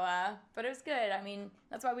 So, but it was good. I mean,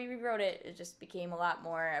 that's why we rewrote it. It just became a lot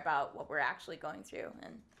more about what we're actually going through,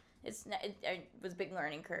 and it was a big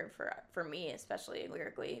learning curve for me, especially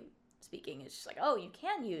lyrically speaking. It's just like, oh, you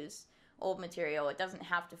can use old material. It doesn't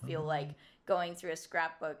have to feel like going through a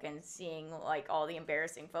scrapbook and seeing like all the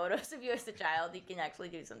embarrassing photos of you as a child. You can actually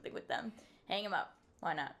do something with them. Hang them up.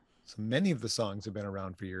 Why not? So many of the songs have been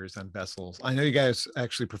around for years on Vessels. I know you guys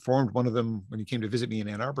actually performed one of them when you came to visit me in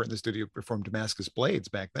Ann Arbor in the studio, performed Damascus Blades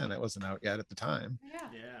back then. That wasn't out yet at the time. Yeah.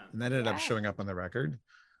 And that ended up showing up on the record.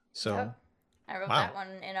 So Yep. I wrote that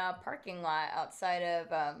one in a parking lot outside of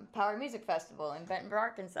Power Music Festival in Bentonville,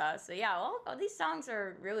 Arkansas. So yeah, all these songs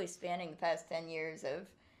are really spanning the past 10 years of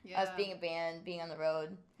us being a band, being on the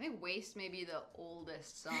road. I think Waste may be the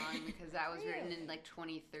oldest song because that was written in like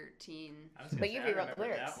 2013. But you rewrote the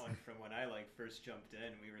lyrics. That one from when I first jumped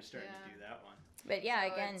in. We were starting to do that one. But yeah,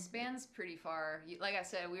 So again, it spans pretty far. Like I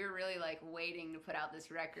said, we were really waiting to put out this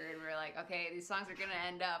record. We were like, okay, these songs are gonna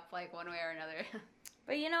end up one way or another.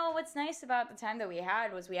 But what's nice about the time that we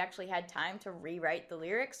had was we actually had time to rewrite the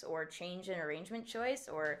lyrics or change an arrangement choice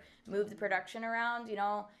or move the production around. You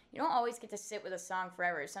don't always get to sit with a song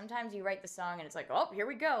forever. Sometimes you write the song and it's like, oh, here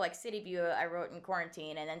we go. Like City View, I wrote in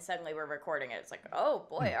quarantine, and then suddenly we're recording it. It's like, oh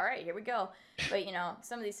boy, all right, here we go. But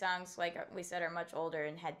some of these songs, like we said, are much older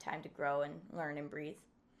and had time to grow and learn and breathe.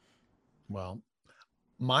 Well,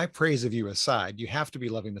 my praise of you aside, you have to be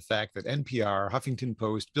loving the fact that NPR, Huffington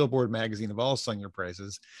Post, Billboard magazine have all sung your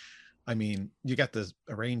praises. I mean, you got the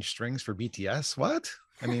arranged strings for BTS. What?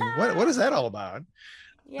 I mean, what is that all about?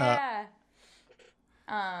 Yeah.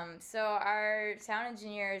 So our sound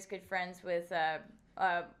engineer is good friends with a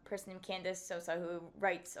person named Candace Sosa who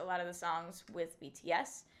writes a lot of the songs with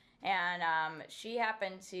BTS. And she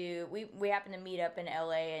happened to, we happened to meet up in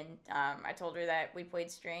LA, and I told her that we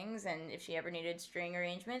played strings, and if she ever needed string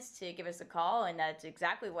arrangements to give us a call, and that's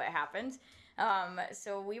exactly what happened.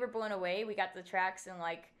 So we were blown away. We got the tracks in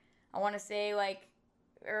I want to say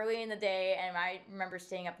early in the day, and I remember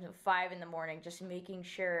staying up until 5 a.m. just making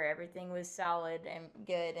sure everything was solid and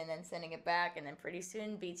good, and then sending it back, and then pretty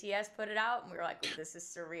soon BTS put it out, and we were like, this is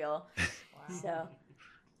surreal. Wow. So...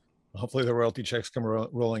 Hopefully the royalty checks come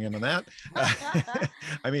rolling in on that.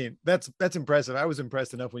 I mean, that's impressive. I was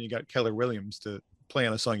impressed enough when you got Keller Williams to play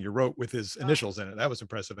on a song you wrote with his initials in it. That was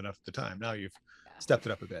impressive enough at the time. Now you've stepped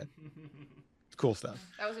it up a bit. It's cool stuff.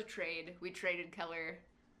 That was a trade. We traded Keller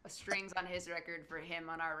strings on his record for him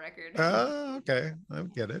on our record. Oh, okay. I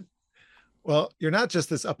get it. Well, you're not just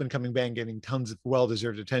this up and coming band getting tons of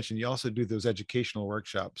well-deserved attention. You also do those educational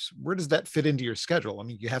workshops. Where does that fit into your schedule? I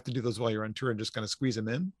mean, you have to do those while you're on tour and just kind of squeeze them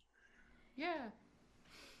in?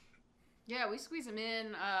 Yeah, we squeeze them in.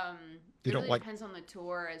 You it don't really like... depends on the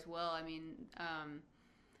tour as well. I mean,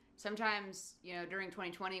 sometimes, during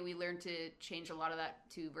 2020, we learned to change a lot of that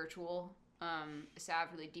to virtual. Sav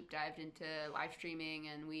really deep dived into live streaming,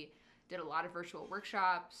 and we did a lot of virtual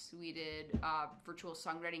workshops. We did virtual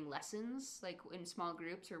songwriting lessons, in small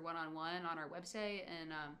groups or one-on-one on our website.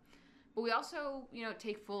 And but we also,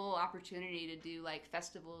 take full opportunity to do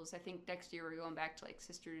festivals. I think next year we're going back to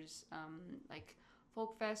Sisters,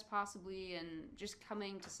 Folk Fest possibly, and just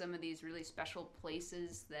coming to some of these really special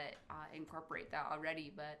places that incorporate that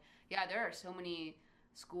already. But yeah, there are so many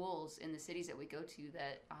schools in the cities that we go to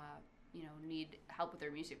that need help with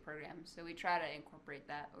their music programs. So we try to incorporate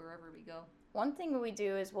that wherever we go. One thing we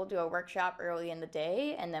do is we'll do a workshop early in the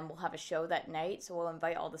day, and then we'll have a show that night. So we'll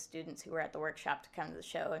invite all the students who were at the workshop to come to the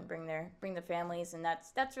show and bring their families, and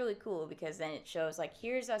that's really cool because then it shows like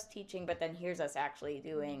here's us teaching, but then here's us actually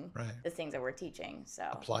doing the things that we're teaching. So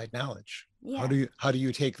applied knowledge. Yeah. How do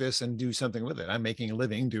you take this and do something with it? I'm making a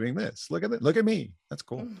living doing this. Look at it. Look at me. That's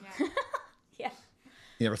cool. Yeah.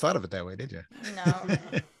 You never thought of it that way, did you? No.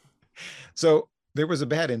 So there was a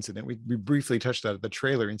bad incident. We briefly touched on it, the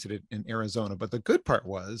trailer incident in Arizona, but the good part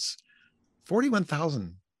was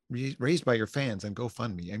 $41,000 raised by your fans on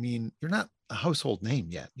GoFundMe. I mean, you're not a household name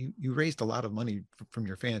yet. You raised a lot of money from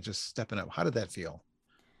your fans just stepping up. How did that feel?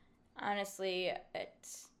 Honestly,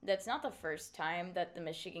 that's not the first time that the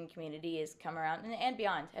Michigan community has come around and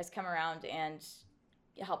beyond has come around and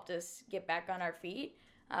helped us get back on our feet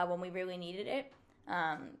when we really needed it.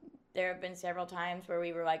 There have been several times where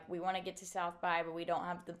we were like, we want to get to South by, but we don't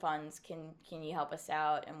have the funds. Can you help us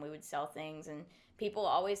out? And we would sell things, and people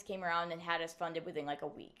always came around and had us funded within like a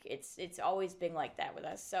week. It's always been like that with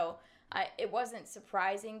us. So it wasn't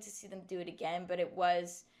surprising to see them do it again, but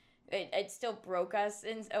it still broke us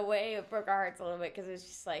in a way. It broke our hearts a little bit because it was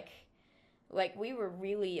just like we were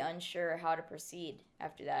really unsure how to proceed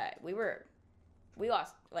after that. We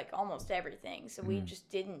lost like almost everything, so we just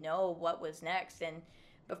didn't know what was next. And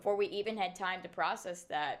before we even had time to process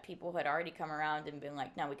that, people had already come around and been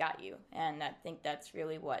like, no, we got you. And I think that's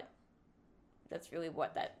really what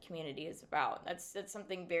that community is about. That's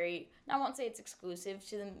something very, I won't say it's exclusive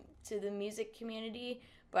to the music community,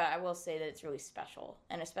 but I will say that it's really special,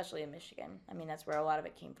 and especially in Michigan. I mean, that's where a lot of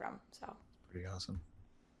it came from. So pretty awesome.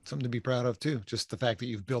 Something to be proud of too. Just the fact that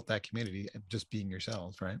you've built that community and just being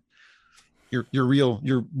yourselves, right? You're real.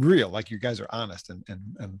 You're real. Like you guys are honest and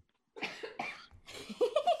I'm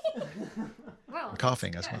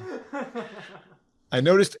coughing as well. I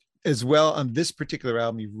noticed as well on this particular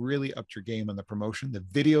album, you really upped your game on the promotion. The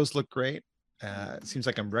videos look great. It seems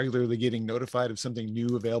like I'm regularly getting notified of something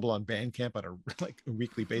new available on Bandcamp on a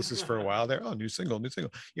weekly basis for a while there. Oh, new single.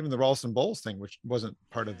 Even the Ralston Bowles thing, which wasn't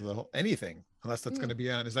part of the whole anything, unless that's going to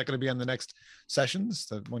be on. Is that going to be on the next sessions?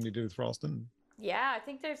 The one you do with Ralston? Yeah, I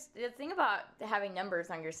think there's the thing about having numbers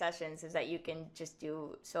on your sessions is that you can just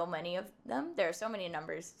do so many of them. There are so many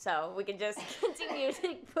numbers, so we can just continue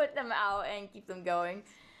to put them out and keep them going.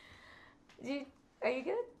 Are you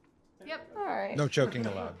good? Yep. All right. No choking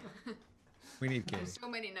allowed. We need Katie. So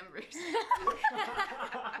many numbers.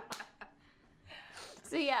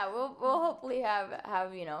 So yeah, we'll hopefully have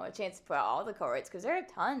a chance to put out all the co-writes because there are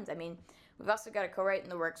tons. I mean, we've also got a co-write in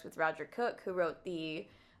the works with Roger Cook, who wrote the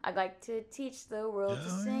 "I'd Like to Teach the World to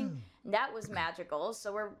Sing." Yeah. That was magical,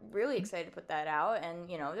 so we're really excited to put that out. And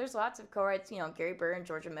there's lots of co-writes. Gary Burr and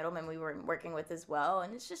Georgia Middleman we were working with as well,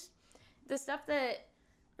 and it's just the stuff that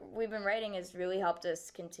we've been writing has really helped us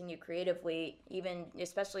continue creatively, even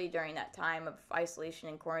especially during that time of isolation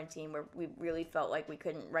and quarantine where we really felt like we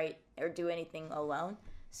couldn't write or do anything alone.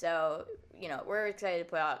 So, we're excited to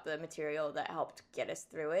put out the material that helped get us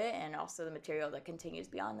through it and also the material that continues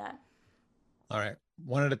beyond that. All right,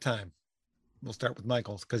 one at a time. We'll start with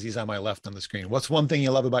Michael because he's on my left on the screen. What's one thing you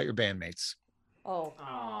love about your bandmates? Oh.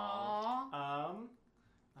 Aww.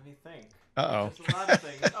 Let me think. Uh-oh. There's a lot of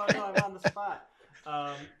things. Oh, no, I'm on the spot.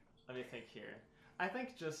 Let me think here. I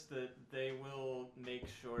think just that they will make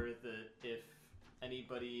sure that if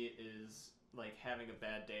anybody is like having a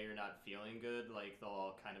bad day or not feeling good, like they'll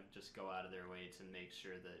all kind of just go out of their way to make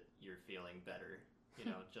sure that you're feeling better,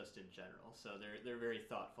 just in general. So they're very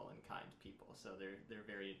thoughtful and kind people. So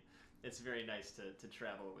it's very nice to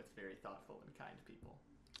travel with very thoughtful and kind people.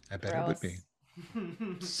 I bet it would be.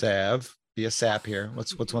 Sav, be a sap here.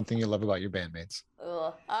 What's one thing you love about your bandmates?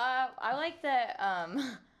 I like that.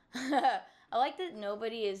 I like that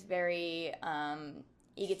nobody is very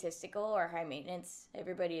egotistical or high maintenance.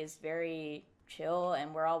 Everybody is very chill,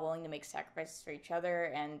 and we're all willing to make sacrifices for each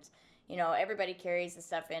other. And everybody carries the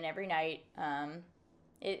stuff in every night.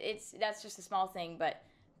 That's just a small thing, but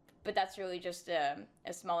that's really just a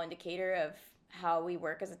small indicator of how we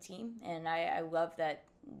work as a team. And I love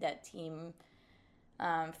that team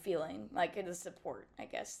feeling, like the support, I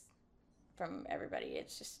guess, from everybody.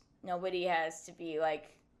 It's just nobody has to be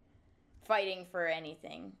like fighting for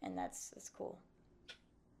anything, and that's cool.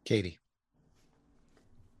 Katie.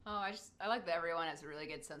 Oh, I like that everyone has a really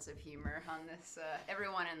good sense of humor on this.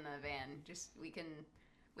 Everyone in the van, we can,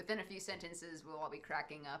 within a few sentences, we'll all be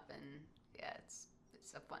cracking up, and yeah, it's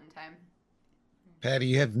a fun time. Patty,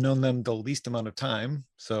 you have known them the least amount of time,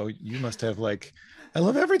 so you must have I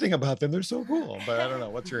love everything about them. They're so cool. But I don't know.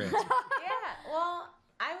 What's your answer? Yeah, well,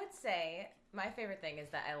 say my favorite thing is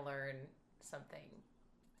that I learn something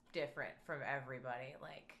different from everybody.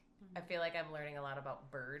 Like, I feel like I'm learning a lot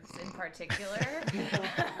about birds in particular.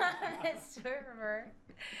 It's super.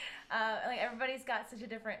 Like, everybody's got such a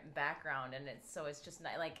different background, and it's just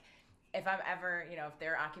not like, if I'm ever, if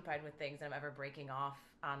they're occupied with things and I'm ever breaking off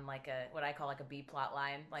on like what I call like a B plot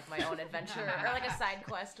line, like my own adventure or like a side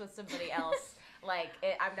quest with somebody else, like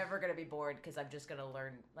I'm never going to be bored because I'm just going to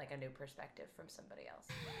learn like a new perspective from somebody else.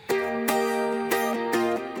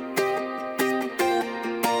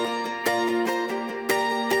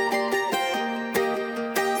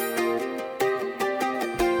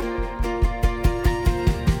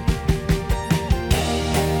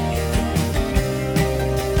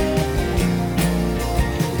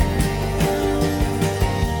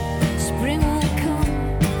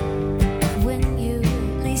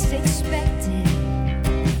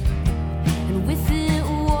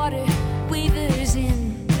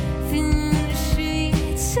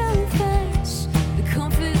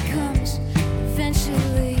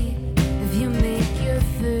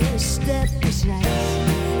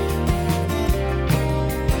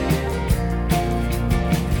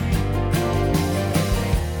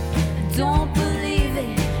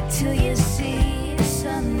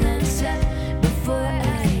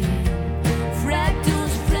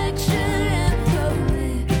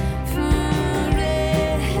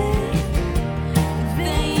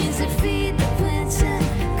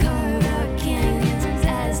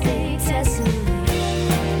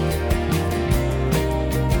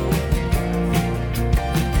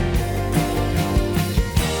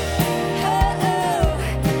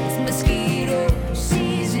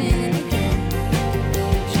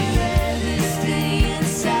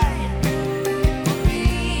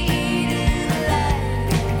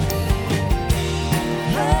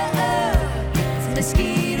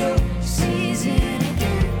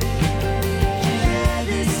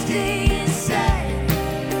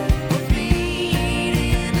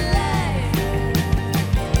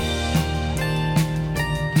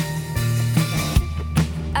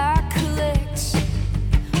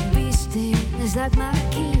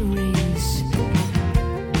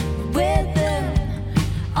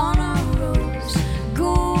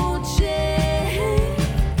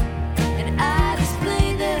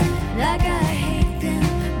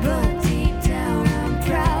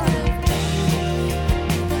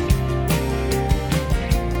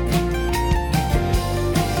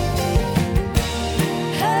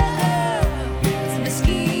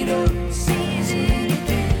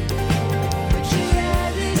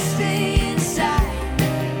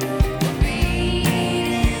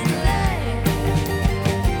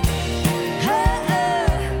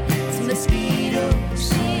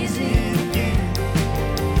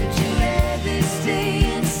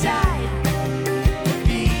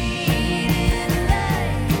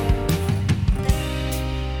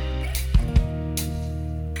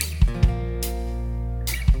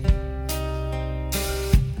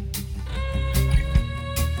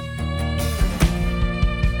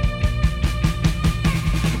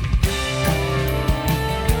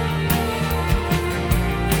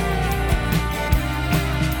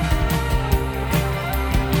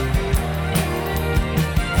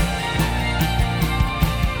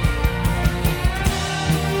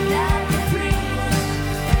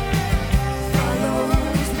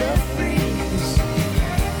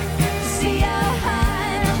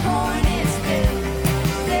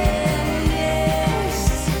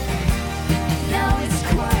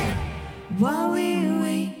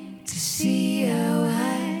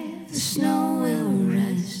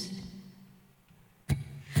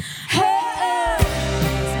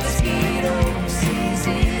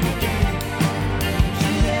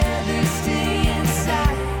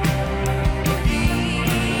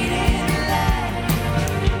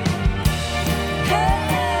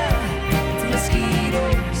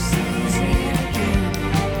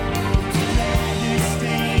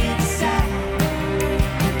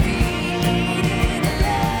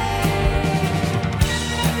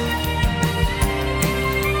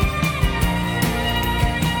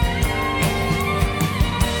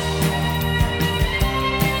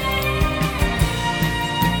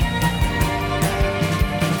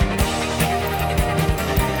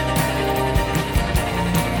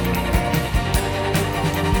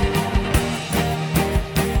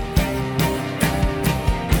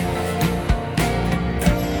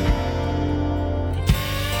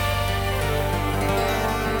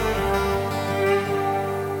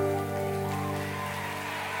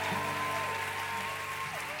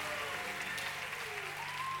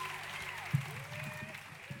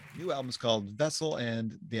 new album is called Vessel,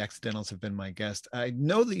 and the Accidentals have been my guest. I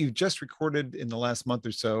know that you've just recorded in the last month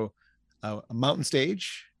or so a Mountain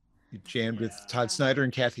Stage. You jammed with Todd Snyder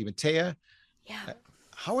and Kathy Mattea. Yeah.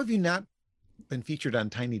 How have you not been featured on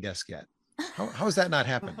Tiny Desk yet? How has that not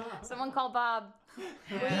happened? Someone call Bob.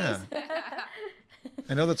 Yeah.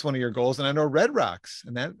 I know that's one of your goals, and I know Red Rocks,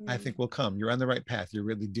 and that I think will come. You're on the right path. You're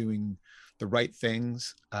really doing the right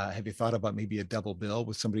things. Have you thought about maybe a double bill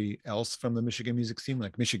with somebody else from the Michigan music scene,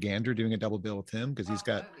 like Michigander, doing a double bill with him? Because he's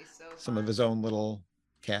got some of his own little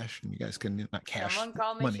cash, and you guys can not cash. Someone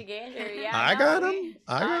call money. Michigander. Yeah, I got him.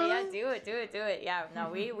 Yeah, do it. Yeah, no,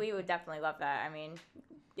 we would definitely love that. I mean,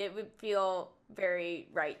 it would feel very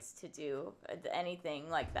right to do anything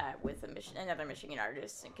like that with another Michigan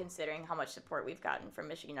artist, and considering how much support we've gotten from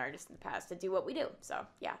Michigan artists in the past to do what we do. So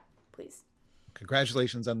yeah, please.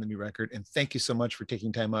 Congratulations on the new record, and thank you so much for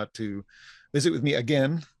taking time out to visit with me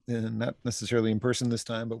again, and not necessarily in person this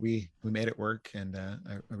time, but we made it work. And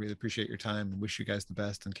I really appreciate your time and wish you guys the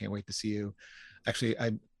best, and can't wait to see you. Actually,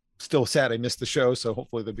 I'm still sad I missed the show, so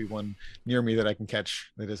hopefully there'll be one near me that I can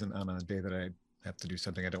catch that isn't on a day that I have to do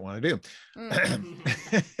something I don't want to do.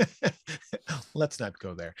 Let's not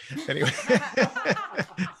go there. Anyway.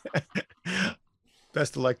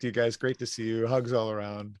 Best of luck to you guys. Great to see you. Hugs all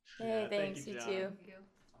around. Hey, thanks. You too.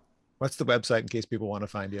 What's the website in case people want to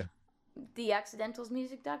find you?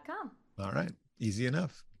 TheAccidentalsmusic.com. All right. Easy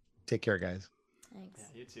enough. Take care, guys. Thanks.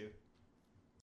 Yeah, you too.